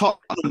just the There's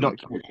Tottenham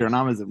documentary on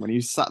Amazon when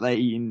he sat there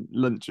eating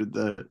lunch with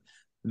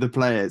the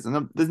players,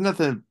 and there's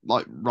nothing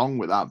like wrong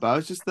with that, but I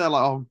was just there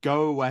like, oh,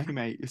 go away,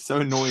 mate. You're so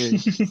annoying.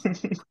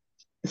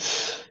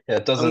 yeah,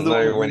 That was the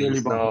one that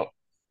really bothered me.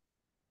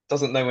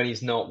 doesn't know when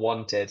he's not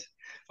wanted.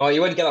 Oh,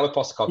 you wouldn't get that with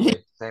Postecoglou.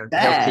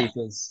 Yeah.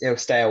 He'll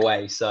stay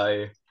away.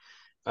 So,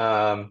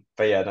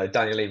 but yeah, no,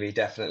 Daniel Levy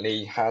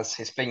definitely has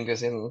his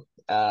fingers in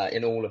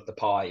all of the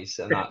pies,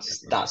 and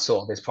that's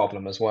sort of his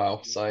problem as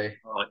well. So,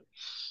 right.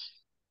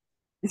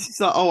 It's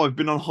just like, oh, I've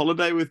been on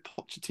holiday with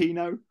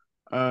Pochettino.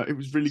 It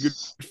was really good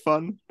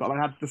fun, but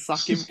I had to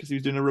sack him because he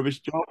was doing a rubbish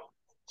job.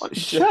 Like,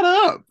 shut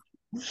up.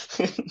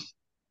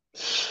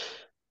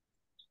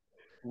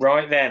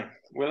 Right then,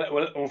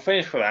 we'll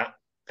finish with that.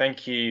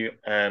 Thank you.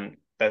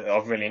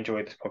 I've really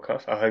enjoyed this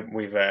podcast. I hope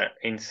we've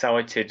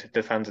incited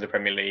the fans of the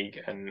Premier League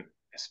and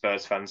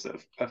Spurs fans that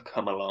have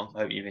come along.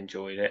 I hope you've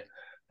enjoyed it.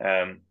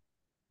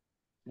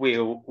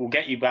 We'll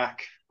get you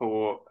back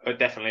for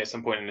definitely at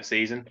some point in the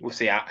season. We'll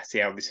see how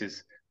this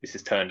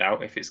has turned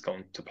out, if it's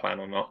gone to plan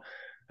or not.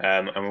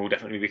 And we'll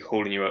definitely be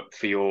calling you up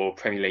for your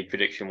Premier League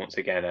prediction once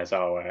again as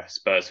our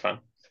Spurs fan.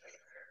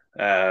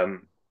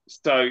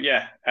 So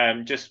yeah,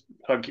 just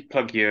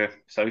plug your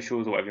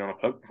socials or whatever you want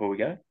to plug before we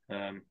go.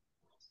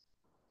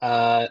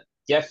 yeah,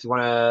 if you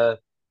want to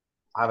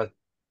have a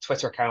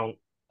Twitter account,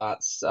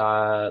 that's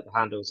the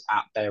handle's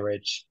at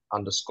Bayridge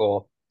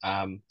underscore.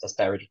 That's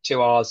Bayridge with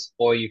 2 R's,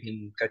 or you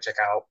can go check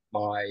out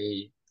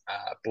my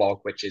blog,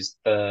 which is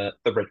the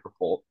Ridge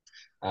Report.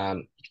 You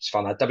can just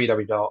find that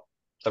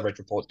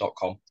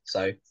www.theridgereport.com.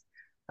 So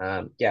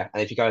yeah,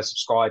 and if you go and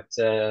subscribe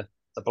to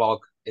the blog,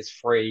 It's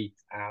free,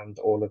 and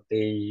all of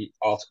the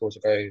articles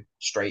will go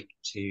straight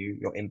to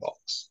your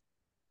inbox.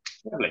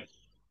 Lovely.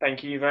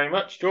 Thank you very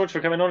much, George,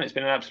 for coming on. It's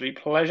been an absolute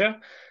pleasure.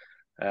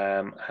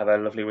 Have a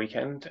lovely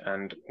weekend,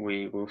 and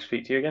we will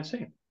speak to you again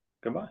soon.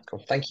 Goodbye.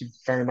 Cool. Thank you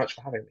very much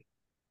for having me.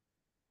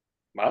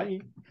 Bye.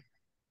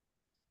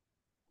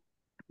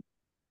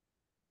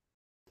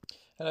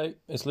 Hello,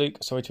 it's Luke.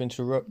 Sorry to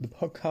interrupt the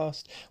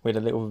podcast. We had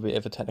a little bit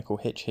of a technical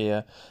hitch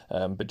here,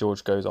 but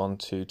George goes on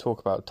to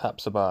talk about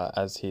Tapsoba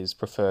as his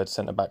preferred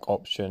centre-back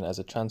option as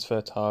a transfer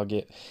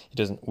target.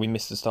 We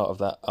missed the start of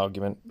that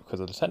argument because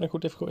of the technical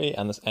difficulty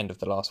and the end of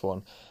the last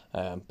one,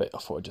 but I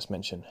thought I'd just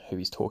mention who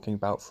he's talking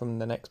about from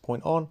the next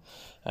point on.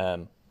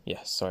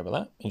 Sorry about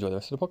that. Enjoy the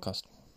rest of the podcast.